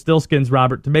Stumble Stillskins,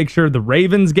 Robert, to make sure the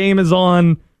Ravens game is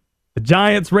on, the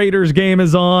Giants-Raiders game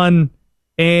is on,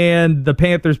 and the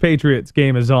Panthers-Patriots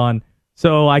game is on,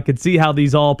 so I could see how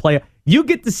these all play. You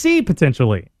get to see,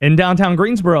 potentially, in downtown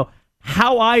Greensboro,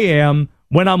 how I am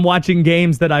when I'm watching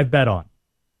games that I've bet on.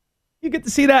 You get to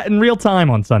see that in real time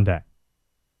on Sunday.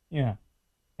 Yeah.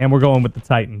 And we're going with the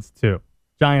Titans, too.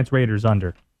 Giants-Raiders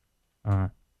under.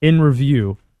 In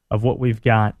review of what we've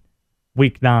got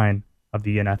Week 9 of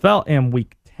the NFL and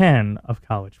Week 10 of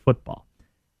college football.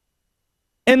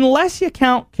 Unless you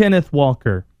count Kenneth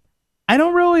Walker, I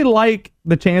don't really like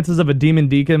the chances of a Demon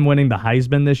Deacon winning the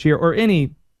Heisman this year or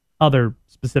any other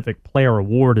specific player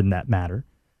award in that matter.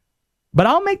 But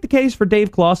I'll make the case for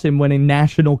Dave Clawson winning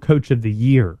National Coach of the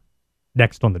Year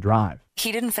next on The Drive.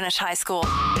 He didn't finish high school.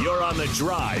 You're on The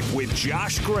Drive with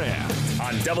Josh Graham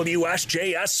on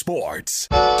WSJS Sports.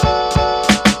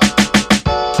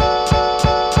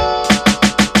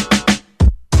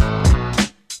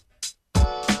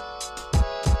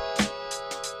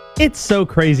 It's so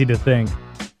crazy to think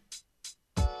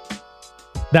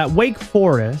that Wake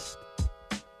Forest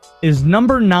is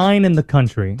number 9 in the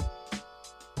country.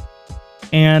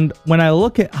 And when I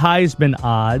look at Heisman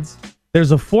odds, there's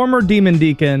a former Demon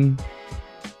Deacon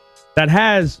that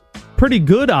has pretty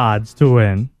good odds to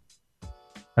win.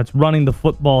 That's running the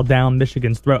football down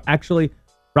Michigan's throat. Actually,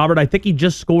 Robert, I think he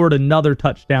just scored another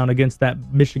touchdown against that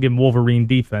Michigan Wolverine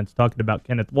defense, talking about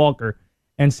Kenneth Walker.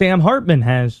 And Sam Hartman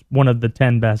has one of the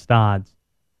 10 best odds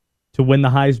to win the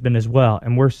Heisman as well.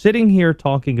 And we're sitting here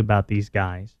talking about these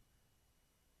guys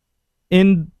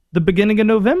in the beginning of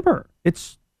November.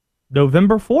 It's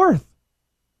November 4th.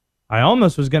 I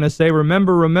almost was going to say,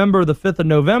 remember the 5th of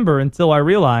November until I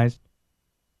realized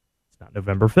it's not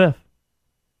November 5th.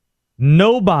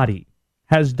 Nobody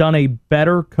has done a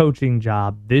better coaching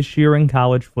job this year in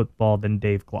college football than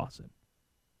Dave Clawson.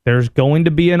 There's going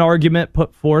to be an argument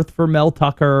put forth for Mel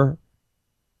Tucker,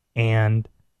 and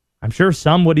I'm sure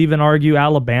some would even argue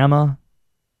Alabama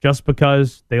just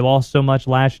because they lost so much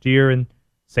last year and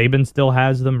Saban still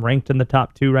has them ranked in the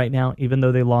top 2 right now, even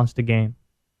though they lost a game.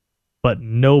 But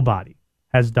nobody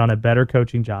has done a better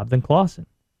coaching job than Clawson.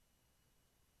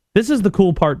 This is the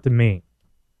cool part to me.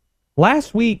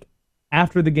 Last week,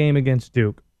 after the game against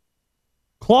Duke,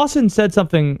 Clawson said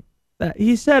something that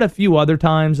he said a few other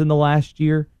times in the last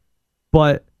year,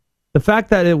 but the fact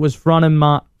that it was front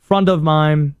of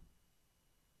mind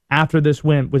after this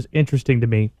win was interesting to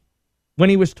me. When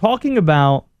he was talking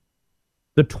about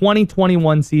the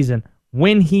 2021 season,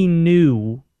 when he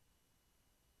knew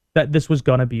that this was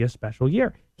going to be a special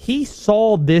year, he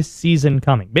saw this season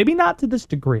coming. Maybe not to this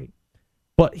degree,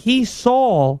 but he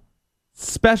saw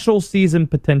special season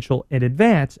potential in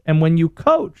advance. And when you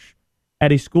coach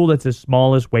at a school that's as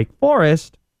small as Wake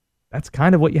Forest, that's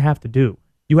kind of what you have to do.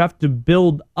 You have to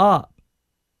build up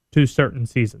to certain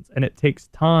seasons, and it takes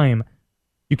time.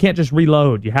 You can't just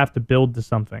reload. You have to build to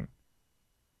something.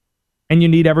 And you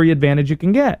need every advantage you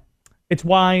can get. It's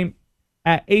why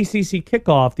at ACC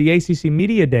kickoff, the ACC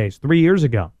Media Days 3 years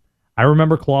ago, I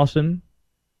remember Clawson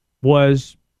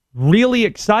was really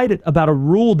excited about a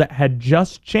rule that had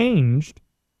just changed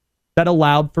that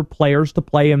allowed for players to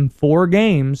play in 4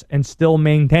 games and still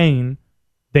maintain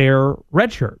their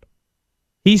red shirt.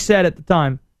 He said at the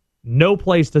time, no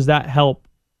place does that help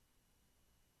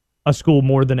a school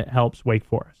more than it helps Wake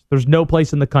Forest. There's no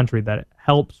place in the country that it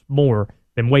helps more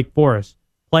than Wake Forest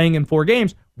playing in 4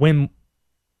 games when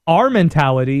our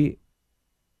mentality,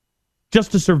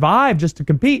 just to survive, just to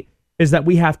compete, is that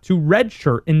we have to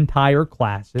redshirt entire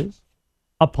classes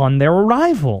upon their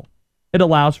arrival. It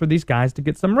allows for these guys to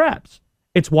get some reps.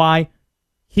 It's why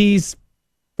he's,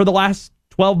 for the last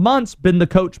 12 months, been the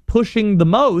coach pushing the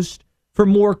most for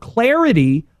more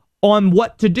clarity on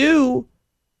what to do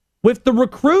with the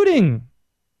recruiting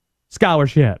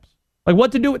scholarships. Like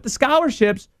what to do with the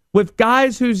scholarships with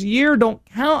guys whose year don't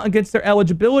count against their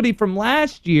eligibility from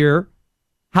last year,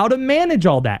 how to manage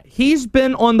all that. He's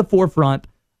been on the forefront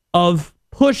of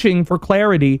pushing for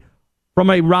clarity from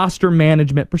a roster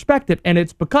management perspective, and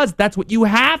it's because that's what you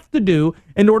have to do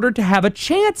in order to have a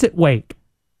chance at Wake.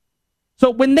 So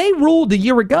when they ruled a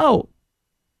year ago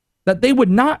that they would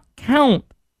not count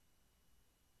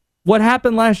what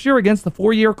happened last year against the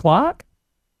 4-year clock,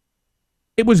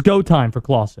 it was go time for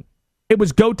Clawson. It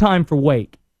was go time for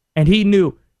Wake. And he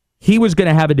knew he was going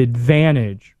to have an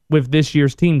advantage with this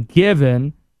year's team,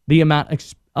 given the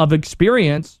amount of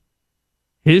experience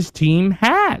his team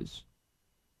has.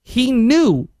 He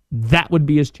knew that would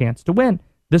be his chance to win.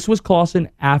 This was Clausen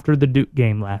after the Duke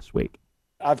game last week.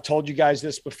 I've told you guys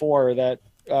this before that,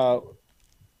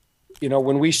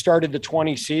 when we started the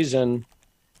 20 season,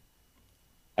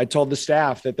 I told the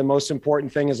staff that the most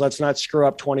important thing is let's not screw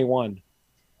up 21.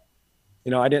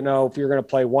 I didn't know if we were going to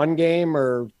play one game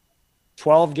or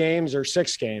 12 games or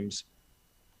 6 games.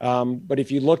 But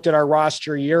if you looked at our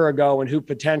roster a year ago and who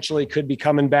potentially could be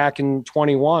coming back in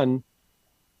 21,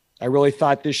 I really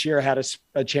thought this year had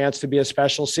a chance to be a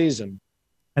special season.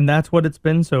 And that's what it's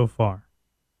been so far.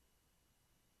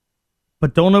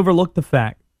 But don't overlook the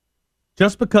fact,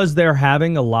 just because they're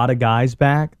having a lot of guys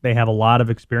back, they have a lot of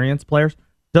experienced players,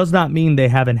 does not mean they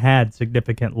haven't had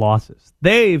significant losses.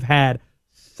 They've had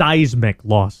seismic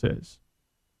losses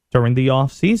during the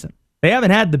offseason. They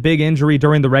haven't had the big injury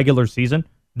during the regular season,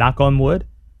 knock on wood,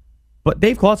 but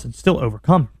Dave Clausen still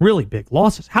overcome really big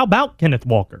losses. How about Kenneth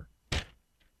Walker?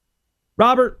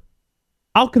 Robert,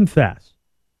 I'll confess,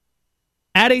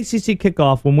 at ACC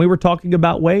kickoff, when we were talking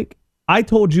about Wake, I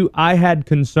told you I had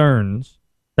concerns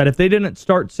that if they didn't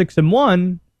start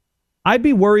 6-1, I'd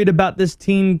be worried about this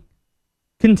team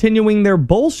continuing their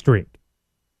bowl streak.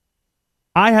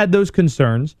 I had those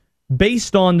concerns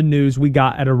based on the news we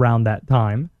got at around that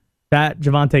time that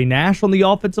Javonte Nash on the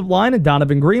offensive line and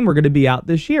Donovan Green were going to be out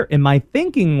this year. And my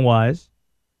thinking was,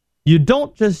 you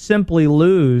don't just simply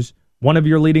lose one of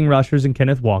your leading rushers in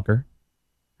Kenneth Walker.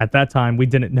 At that time, we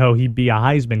didn't know he'd be a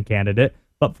Heisman candidate.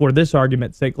 But for this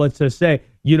argument's sake, let's just say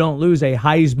you don't lose a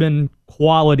Heisman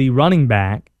quality running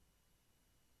back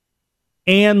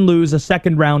and lose a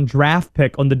second-round draft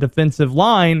pick on the defensive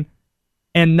line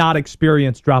and not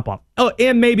experience drop-off. Oh,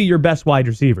 and maybe your best wide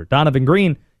receiver, Donovan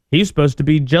Green. He's supposed to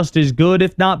be just as good,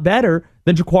 if not better,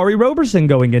 than Jaquari Roberson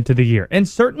going into the year. And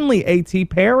certainly A.T.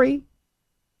 Perry.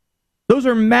 Those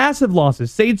are massive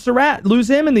losses. Sade Surratt, lose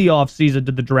him in the offseason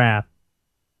to the draft.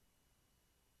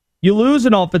 You lose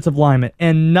an offensive lineman,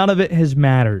 and none of it has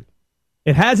mattered.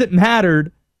 It hasn't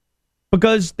mattered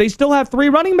because they still have 3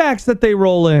 running backs that they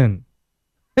roll in.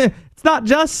 It's not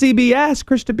just CBS,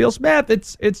 Christian Beal-Smith.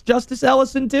 It's Justice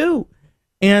Ellison, too.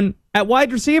 And at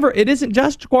wide receiver, it isn't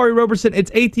just Jaquari Roberson. It's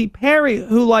A.T. Perry,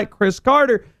 who, like Chris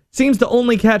Carter, seems to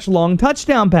only catch long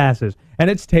touchdown passes. And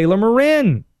it's Taylor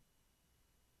Marin.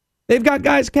 They've got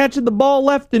guys catching the ball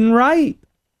left and right.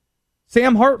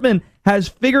 Sam Hartman has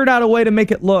figured out a way to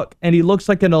make it look, and he looks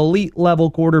like an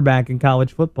elite-level quarterback in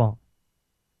college football.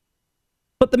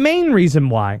 But the main reason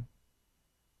why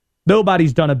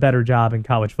nobody's done a better job in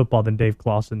college football than Dave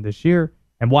Clausen this year,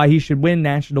 and why he should win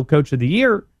National Coach of the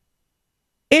Year,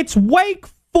 it's Wake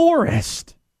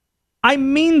Forest. I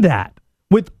mean that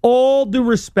with all due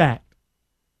respect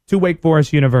to Wake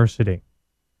Forest University.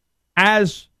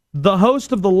 As the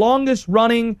host of the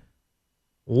longest-running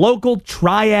local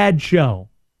triad show,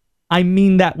 I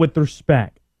mean that with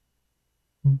respect.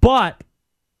 But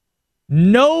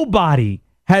nobody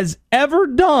has ever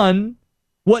done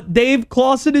what Dave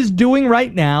Clausen is doing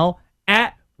right now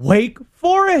at Wake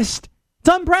Forest. It's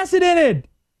unprecedented.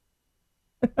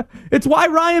 It's why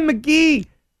Ryan McGee,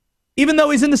 even though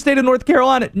he's in the state of North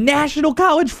Carolina, national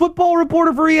college football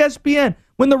reporter for ESPN,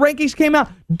 when the rankings came out,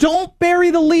 don't bury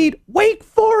the lead. Wake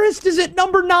Forest is at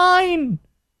number 9.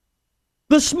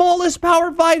 The smallest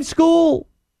Power 5 school.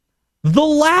 The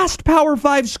last Power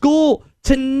 5 school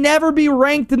to never be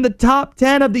ranked in the top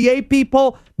 10 of the AP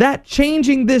poll. That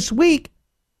changing this week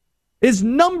is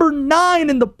number 9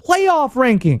 in the playoff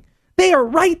ranking. They are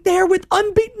right there with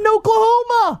unbeaten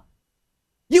Oklahoma.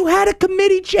 You had a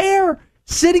committee chair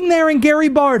sitting there in Gary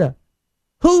Barta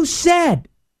who said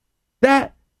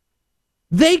that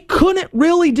they couldn't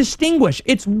really distinguish.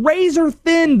 It's razor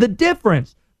thin, the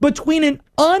difference between an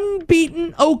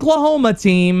unbeaten Oklahoma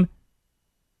team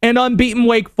and unbeaten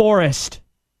Wake Forest.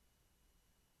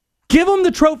 Give them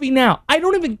the trophy now. I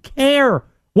don't even care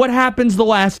what happens the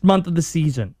last month of the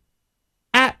season.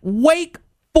 At Wake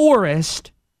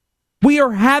Forest, we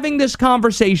are having this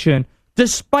conversation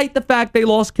despite the fact they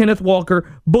lost Kenneth Walker,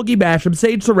 Boogie Basham,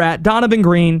 Sade Surratt, Donovan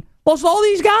Green, lost all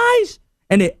these guys,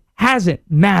 and it hasn't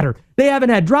mattered. They haven't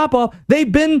had drop-off.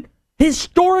 They've been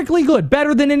historically good,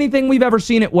 better than anything we've ever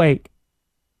seen at Wake.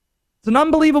 It's an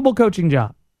unbelievable coaching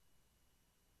job.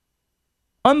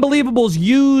 Unbelievable is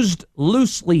used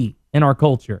loosely in our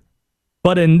culture.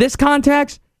 But in this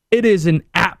context, it is an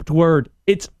apt word.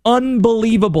 It's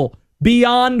unbelievable,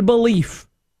 beyond belief,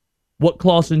 what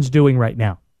Clausen's doing right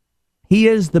now. He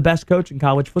is the best coach in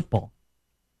college football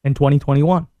in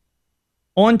 2021.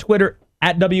 On Twitter,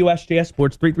 at WSJS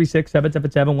Sports,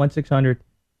 336-777-1600.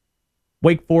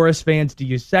 Wake Forest fans, do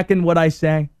you second what I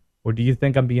say? Or do you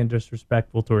think I'm being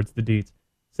disrespectful towards the Deets?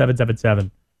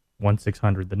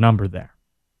 777-1600, the number there.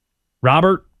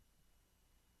 Robert,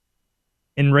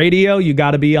 in radio, you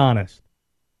got to be honest.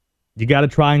 You got to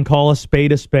try and call a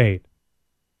spade a spade.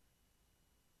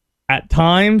 At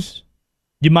times,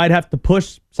 you might have to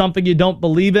push something you don't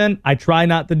believe in. I try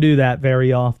not to do that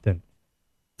very often.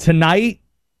 Tonight,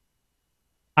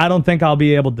 I don't think I'll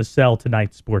be able to sell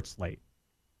tonight's sports slate.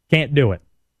 Can't do it.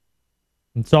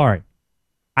 I'm sorry.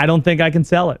 I don't think I can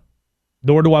sell it.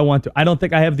 Nor do I want to. I don't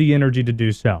think I have the energy to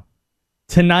do so.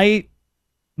 Tonight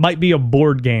might be a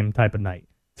board game type of night.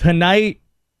 Tonight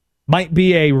might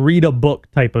be a read a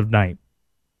book type of night.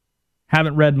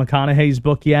 Haven't read McConaughey's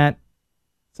book yet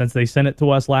since they sent it to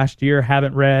us last year. I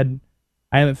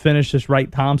haven't finished this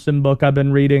Wright Thompson book I've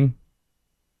been reading.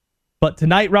 But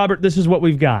tonight, Robert, this is what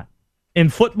we've got. In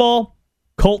football,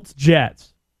 Colts,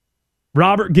 Jets.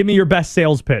 Robert, give me your best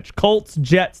sales pitch. Colts,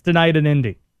 Jets tonight in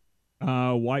Indy.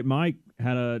 White Mike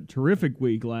had a terrific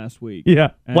week last week.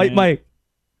 Yeah, White Mike.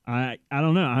 I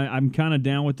don't know. I'm kind of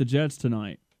down with the Jets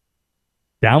tonight.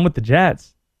 Down with the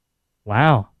Jets?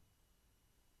 Wow.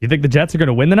 You think the Jets are going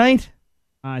to win tonight?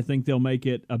 I think they'll make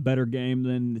it a better game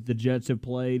than the Jets have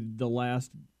played the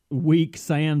last week,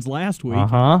 sans last week.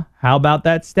 Uh-huh. How about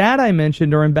that stat I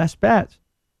mentioned during Best Bets?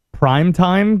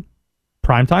 Primetime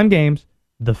games,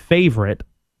 the favorite,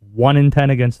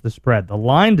 1-10 against the spread. The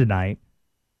line tonight,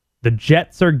 the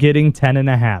Jets are getting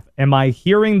 10.5. Am I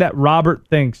hearing that Robert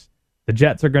thinks the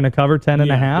Jets are going to cover 10.5?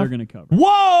 Yeah, they're going to cover.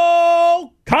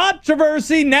 Whoa!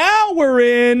 Controversy. Now we're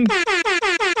in.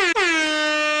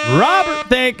 Robert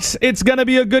thinks it's going to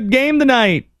be a good game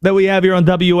tonight that we have here on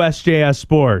WSJS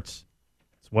Sports.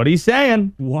 That's what he's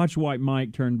saying. Watch White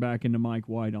Mike turn back into Mike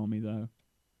White on me, though.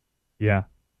 Yeah.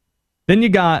 Then you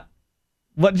got,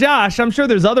 Josh, I'm sure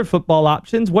there's other football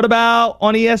options. What about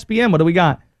on ESPN? What do we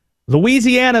got?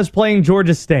 Louisiana's playing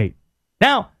Georgia State.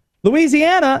 Now,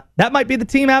 Louisiana, that might be the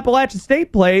team Appalachian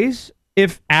State plays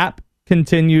if App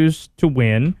continues to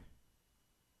win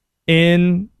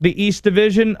in the East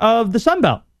Division of the Sun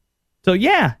Belt. So,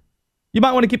 yeah, you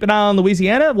might want to keep an eye on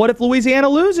Louisiana. What if Louisiana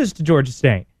loses to Georgia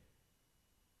State?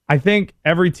 I think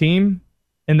every team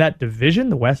in that division,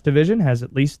 the West Division, has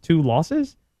at least 2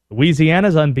 losses.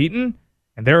 Louisiana's unbeaten,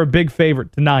 and they're a big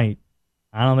favorite tonight.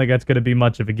 I don't think that's going to be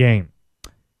much of a game.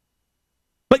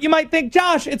 But you might think,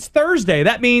 Josh, it's Thursday.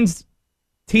 That means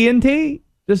TNT.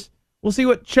 We'll see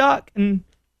what Chuck and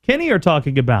Kenny are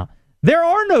talking about. There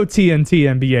are no TNT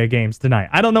NBA games tonight.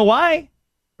 I don't know why.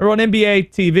 Or on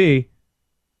NBA TV.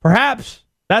 Perhaps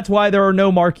that's why there are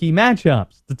no marquee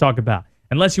matchups to talk about.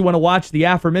 Unless you want to watch the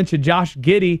aforementioned Josh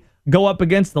Giddey go up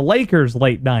against the Lakers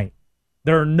late night.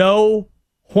 There are no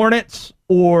Hornets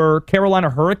or Carolina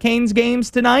Hurricanes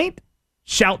games tonight.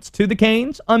 Shouts to the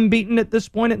Canes, unbeaten at this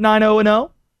point at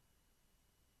 9-0-0.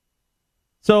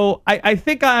 So I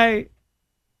think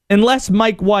unless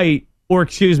Mike White, or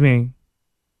excuse me,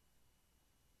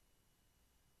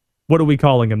 what are we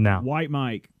calling him now? White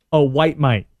Mike. Oh, White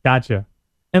Mike. Gotcha.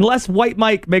 Unless White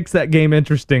Mike makes that game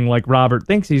interesting like Robert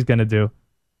thinks he's going to do,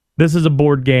 this is a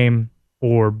board game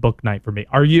or book night for me.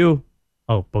 Are you?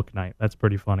 Oh, book night. That's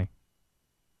pretty funny.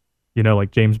 You know,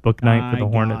 like James Book Night for the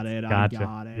Hornets. Gotcha. I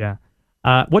got it.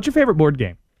 Yeah. What's your favorite board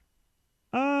game?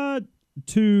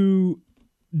 To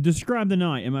describe the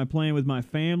night, am I playing with my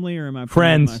family or am I playing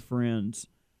Friends. with my friends?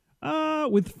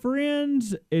 With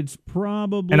friends, it's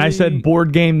probably... And I said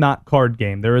board game, not card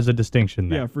game. There is a distinction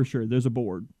there. Yeah, for sure. There's a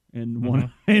board in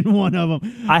one of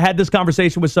them. I had this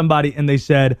conversation with somebody, and they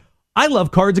said, I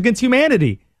love Cards Against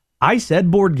Humanity. I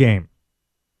said board game.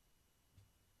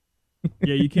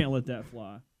 Yeah, you can't let that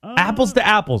fly. Apples to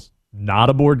apples. Not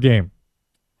a board game.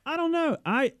 I don't know.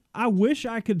 I wish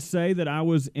I could say that I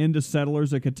was into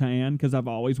Settlers of Catan because I've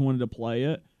always wanted to play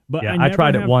it. But yeah, I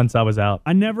tried it once. I was out.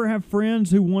 I never have friends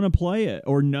who want to play it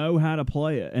or know how to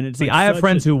play it. And it's See, I have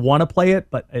friends who want to play it,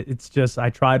 but it's just I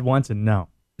tried once and no.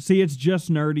 See, it's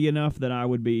just nerdy enough that I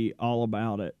would be all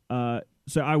about it.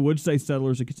 So I would say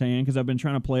Settlers of Catan because I've been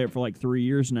trying to play it for like 3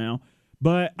 years now.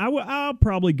 But I'll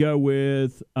probably go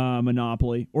with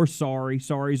Monopoly or Sorry.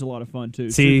 Sorry's a lot of fun too.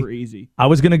 See, super easy. I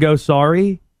was going to go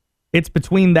Sorry. It's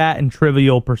between that and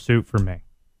Trivial Pursuit for me.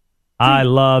 I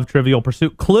love Trivial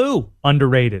Pursuit. Clue,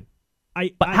 underrated.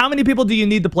 But how many people do you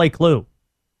need to play Clue?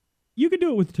 You can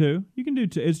do it with 2. You can do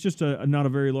 2. It's just not a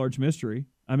very large mystery.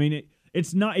 I mean,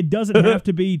 it's not. It doesn't have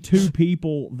to be 2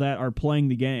 people that are playing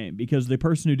the game because the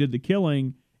person who did the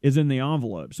killing is in the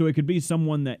envelope. So it could be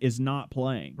someone that is not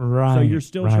playing. Right. So you're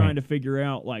still trying to figure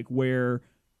out like where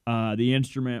the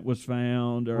instrument was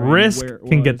found. Or Risk where it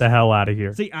can was. get the hell out of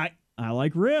here. See, I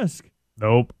like Risk.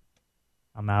 Nope.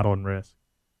 I'm out on Risk.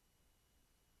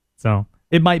 So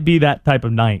it might be that type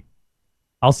of night.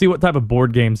 I'll see what type of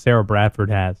board game Sarah Bradford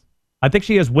has. I think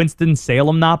she has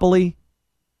Winston-Salem Monopoly.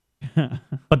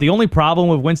 But the only problem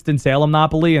with Winston-Salem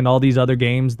Monopoly and all these other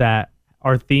games that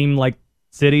are themed like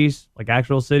cities, like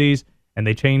actual cities, and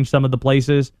they change some of the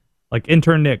places, like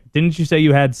intern Nick, didn't you say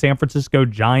you had San Francisco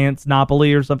Giants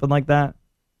Monopoly or something like that?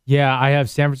 Yeah, I have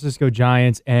San Francisco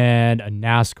Giants and a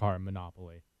NASCAR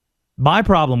Monopoly. My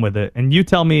problem with it, and you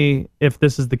tell me if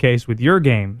this is the case with your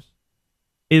games,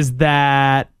 is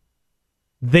that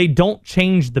they don't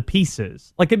change the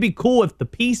pieces. Like, it'd be cool if the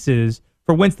pieces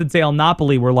for Winston-Salem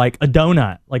Monopoly were like a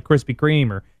donut, like Krispy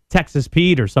Kreme or Texas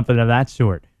Pete or something of that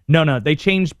sort. No, they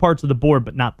changed parts of the board,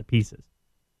 but not the pieces.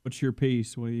 What's your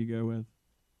piece? What do you go with?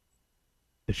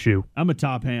 The shoe. I'm a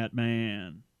top hat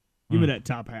man. Give me that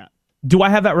top hat. Do I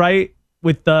have that right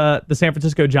with the San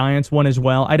Francisco Giants one as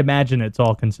well? I'd imagine it's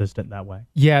all consistent that way.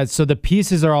 Yeah, so the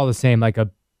pieces are all the same, like a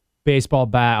baseball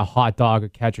bat, a hot dog, a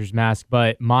catcher's mask.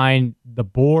 But mine, the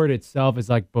board itself is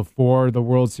like before the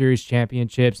World Series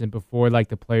championships and before like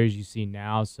the players you see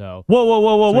now. So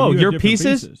whoa! Your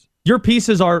pieces, your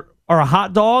pieces are a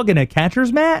hot dog and a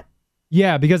catcher's mat.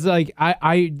 Yeah, because like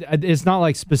I it's not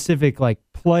like specific like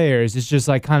players. It's just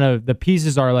like kind of the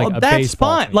pieces are like a that's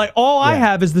baseball fine. team. Like all I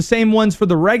have is the same ones for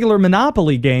the regular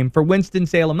Monopoly game for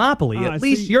Winston-Salem Monopoly. At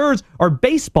least yours are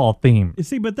baseball themed. You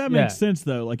see, but that makes sense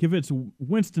though. Like if it's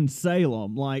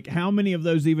Winston-Salem, like how many of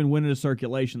those even went into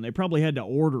circulation? They probably had to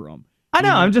order them. I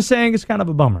know. I'm just saying it's kind of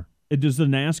a bummer. Does the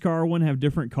NASCAR one have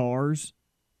different cars?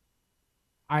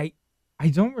 I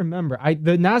don't remember.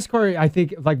 The NASCAR, I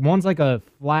think, like one's like a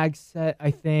flag set, I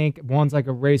think. One's like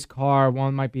a race car.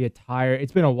 One might be a tire.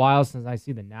 It's been a while since I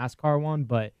see the NASCAR one,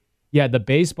 but yeah, the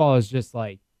baseball is just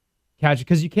like catch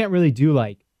because you can't really do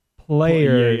like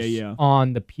players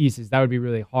on the pieces. That would be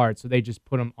really hard. So they just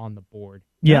put them on the board.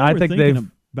 Yeah, I think they've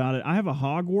about it. I have a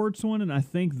Hogwarts one, and I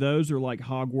think those are like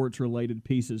Hogwarts related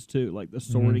pieces too, like the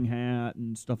sorting hat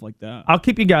and stuff like that. I'll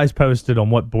keep you guys posted on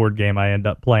what board game I end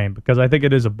up playing because I think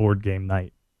it is a board game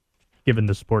night, given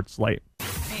the sports slate.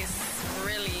 He's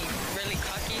really, really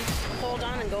cocky. Hold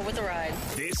on and go with the ride.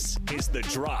 This is The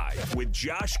Drive with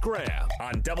Josh Graham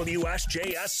on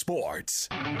WSJS Sports.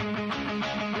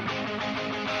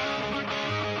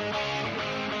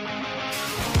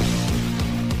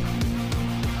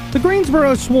 The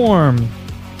Greensboro Swarm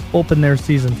open their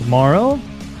season tomorrow,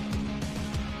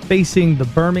 facing the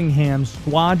Birmingham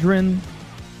Squadron.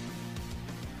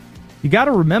 You got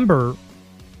to remember,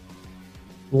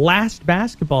 last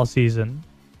basketball season,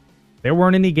 there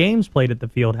weren't any games played at the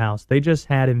Fieldhouse. They just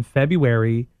had in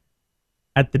February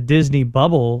at the Disney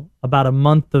Bubble about a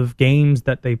month of games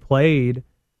that they played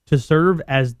to serve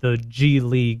as the G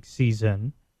League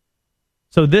season.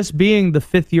 So this being the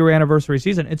 5th year anniversary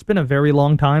season, it's been a very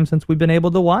long time since we've been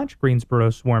able to watch Greensboro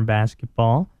Swarm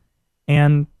basketball,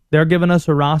 and they're giving us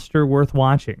a roster worth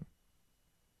watching.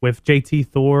 With JT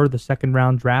Thor, the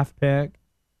second-round draft pick,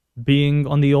 being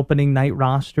on the opening night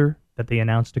roster that they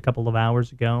announced a couple of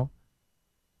hours ago.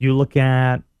 You look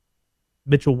at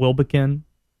Mitchell Wilbekin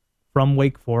from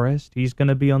Wake Forest. He's going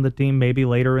to be on the team maybe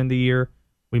later in the year.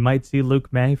 We might see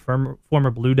Luke May,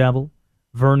 former Blue Devil,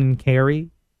 Vernon Carey.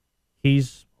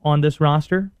 He's on this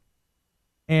roster.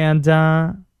 And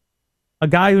a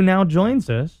guy who now joins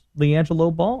us,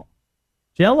 LiAngelo Ball.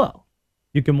 Jello.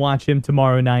 You can watch him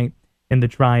tomorrow night in the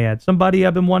Triad. Somebody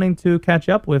I've been wanting to catch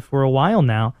up with for a while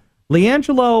now.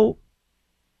 LiAngelo,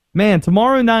 man,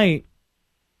 tomorrow night,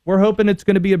 we're hoping it's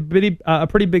going to be a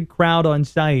pretty big crowd on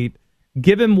site.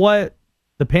 Given what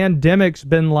the pandemic's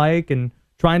been like and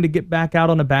trying to get back out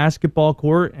on a basketball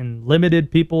court and limited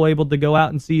people able to go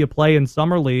out and see you play in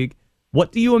Summer League,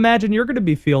 what do you imagine you're going to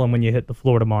be feeling when you hit the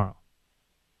floor tomorrow?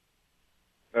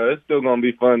 It's still going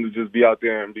to be fun to just be out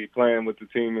there and be playing with the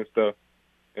team and stuff.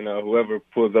 And whoever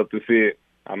pulls up to see it,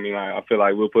 I mean, I feel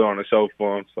like we'll put on a show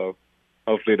for them. So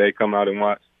hopefully they come out and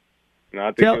watch.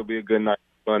 I think it'll be a good night,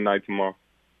 fun night tomorrow.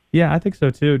 Yeah, I think so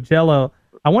too. Jello,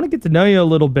 I want to get to know you a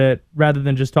little bit rather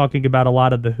than just talking about a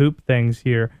lot of the hoop things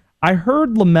here. I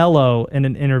heard LaMelo in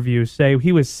an interview say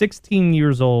he was 16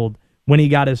 years old when he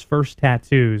got his first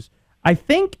tattoos. I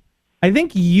think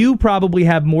you probably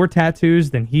have more tattoos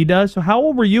than he does. So how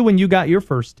old were you when you got your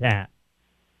first tat?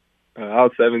 I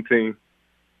was 17.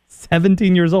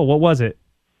 17 years old. What was it?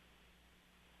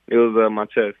 It was my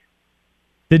chest.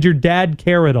 Did your dad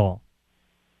care at all?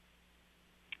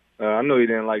 I knew he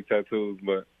didn't like tattoos,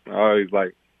 but I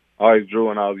always drew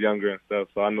when I was younger and stuff,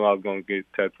 so I knew I was going to get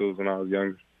tattoos when I was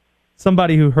younger.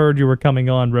 Somebody who heard you were coming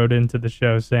on wrote into the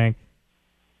show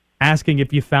asking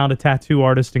if you found a tattoo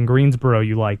artist in Greensboro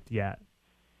you liked yet.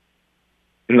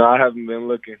 No, I haven't been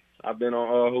looking. I've been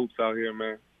on hoops out here,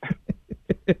 man.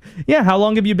 Yeah, how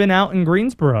long have you been out in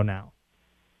Greensboro now?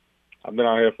 I've been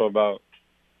out here for about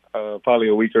probably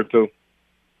a week or two.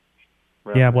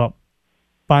 Yeah, well,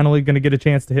 finally going to get a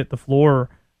chance to hit the floor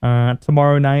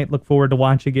tomorrow night. Look forward to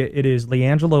watching it. It is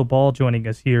LiAngelo Ball joining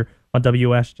us here on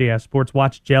WSJS Sports.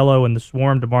 Watch Jello and the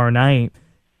Swarm tomorrow night.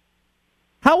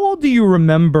 How old do you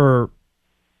remember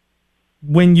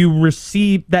when you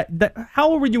received that? How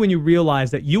old were you when you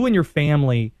realized that you and your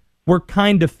family were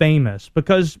kind of famous?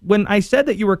 Because when I said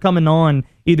that you were coming on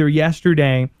either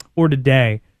yesterday or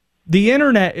today, the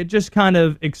internet, it just kind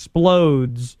of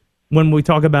explodes when we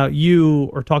talk about you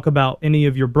or talk about any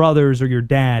of your brothers or your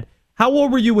dad. How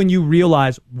old were you when you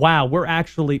realized, wow,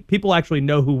 people actually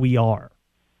know who we are?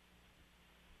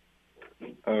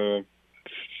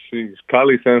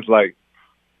 Probably since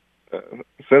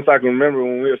I can remember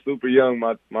when we were super young,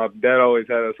 my dad always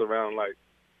had us around like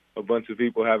a bunch of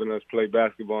people having us play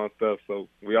basketball and stuff. So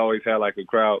we always had like a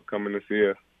crowd coming to see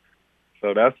us.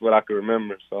 So that's what I can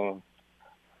remember. So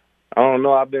I don't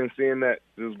know. I've been seeing that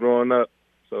just growing up.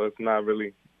 So it's not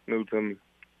really new to me.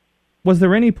 Was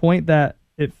there any point that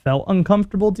it felt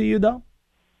uncomfortable to you, though?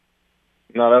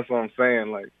 No, that's what I'm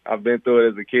saying. Like, I've been through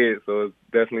it as a kid, so it's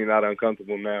definitely not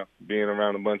uncomfortable now, being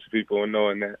around a bunch of people and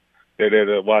knowing that they're there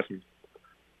to watch me.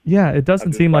 Yeah, it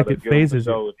doesn't seem like it phases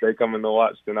you. If they come in to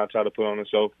watch, then I try to put on a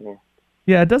show for them.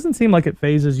 Yeah, it doesn't seem like it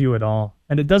phases you at all.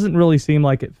 And it doesn't really seem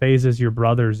like it phases your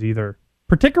brothers either,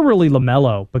 particularly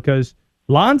LaMelo, because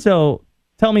Lonzo,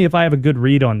 tell me if I have a good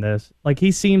read on this, like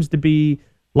he seems to be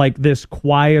like this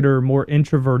quieter, more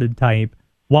introverted type,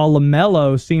 while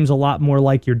LaMelo seems a lot more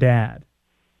like your dad.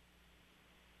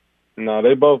 No,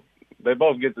 they both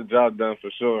get the job done for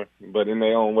sure, but in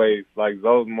their own ways. Like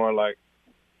Zoe's more like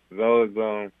Zoe's.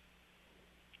 I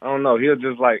don't know.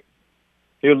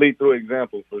 He'll lead through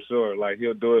example for sure. Like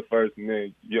he'll do it first, and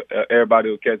then everybody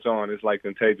will catch on. It's like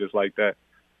contagious like that.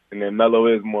 And then Melo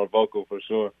is more vocal for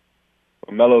sure.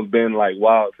 But Melo's been like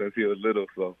wild since he was little,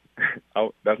 so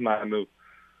that's not new.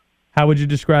 How would you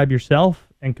describe yourself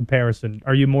in comparison?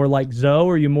 Are you more like Zoe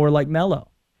or are you more like Melo?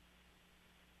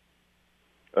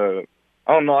 I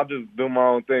don't know. I just do my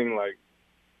own thing. Like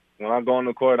when I go on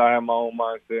the court, I have my own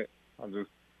mindset. I just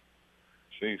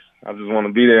want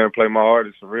to be there and play my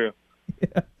hardest for real.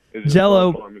 Yeah.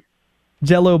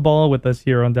 Jello Ball with us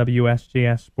here on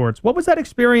WSJS Sports. What was that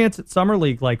experience at Summer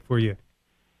League like for you?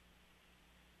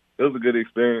 It was a good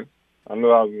experience. I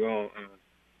knew I was going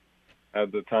to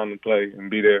have the time to play and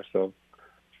be there. So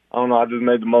I don't know. I just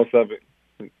made the most of it.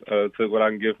 Took what I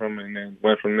can get from it and then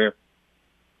went from there.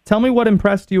 Tell me what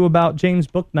impressed you about James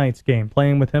Bouknight's game,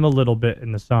 playing with him a little bit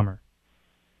in the summer.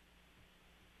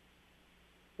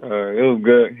 It was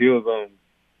good. He was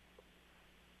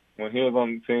when he was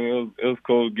on the team, it was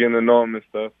cool getting to know him and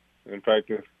stuff in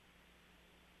practice.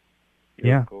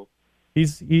 Yeah, cool.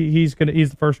 He's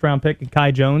the first round pick. And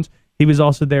Kai Jones, he was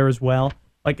also there as well.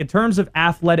 Like in terms of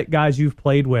athletic guys you've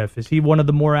played with, is he one of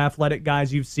the more athletic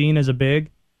guys you've seen as a big?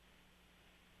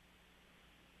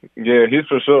 Yeah, he's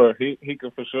for sure. He can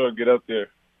for sure get up there.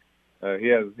 He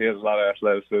has a lot of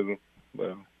athleticism,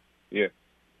 but yeah.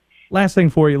 Last thing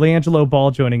for you, LiAngelo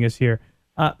Ball joining us here.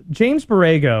 James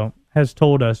Borrego has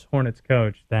told us, Hornets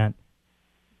coach, that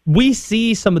we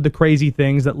see some of the crazy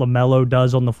things that LaMelo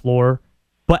does on the floor,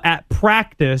 but at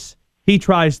practice, he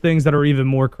tries things that are even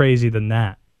more crazy than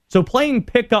that. So playing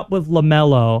pickup with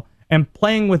LaMelo and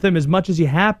playing with him as much as you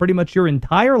have pretty much your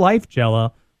entire life,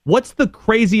 Jella, what's the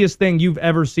craziest thing you've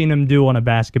ever seen him do on a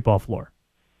basketball floor?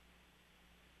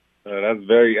 That's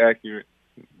very accurate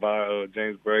by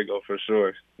James Borrego for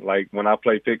sure. Like when I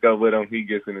play pickup with him, he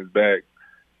gets in his bag.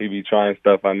 He be trying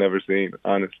stuff I never seen,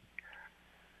 honestly.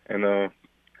 And the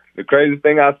craziest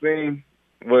thing I seen,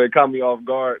 where it caught me off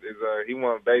guard, is he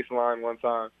went baseline one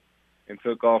time and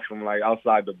took off from like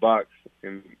outside the box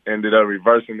and ended up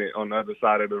reversing it on the other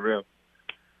side of the rim.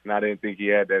 And I didn't think he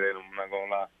had that in him, I'm not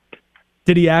gonna lie.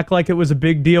 Did he act like it was a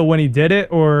big deal when he did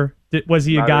it, or was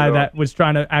he a guy that was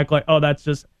trying to act like, oh,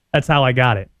 that's how I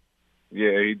got it?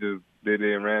 Yeah, he just did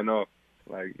it and ran off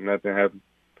like nothing happened.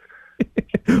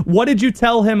 What did you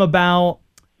tell him about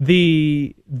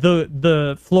the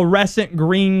fluorescent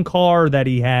green car that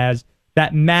he has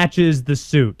that matches the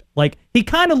suit? Like he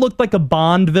kind of looked like a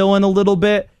Bond villain a little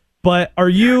bit, but are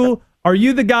you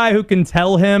the guy who can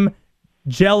tell him,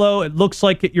 Jello, it looks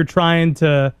like you're trying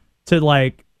to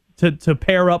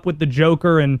pair up with the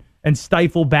Joker and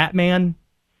stifle Batman?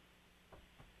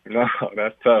 No,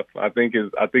 that's tough. I think his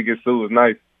suit was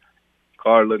nice.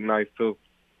 Car looked nice too.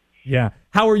 Yeah.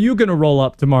 How are you gonna roll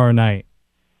up tomorrow night?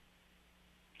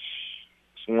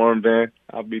 Swarm band.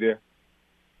 I'll be there.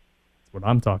 That's what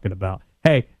I'm talking about.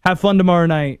 Hey, have fun tomorrow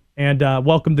night, and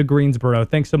welcome to Greensboro.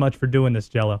 Thanks so much for doing this,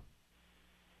 Jello.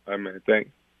 All right, man. Thanks.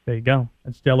 There you go.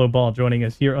 That's LiAngelo Ball joining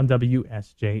us here on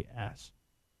WSJS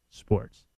Sports.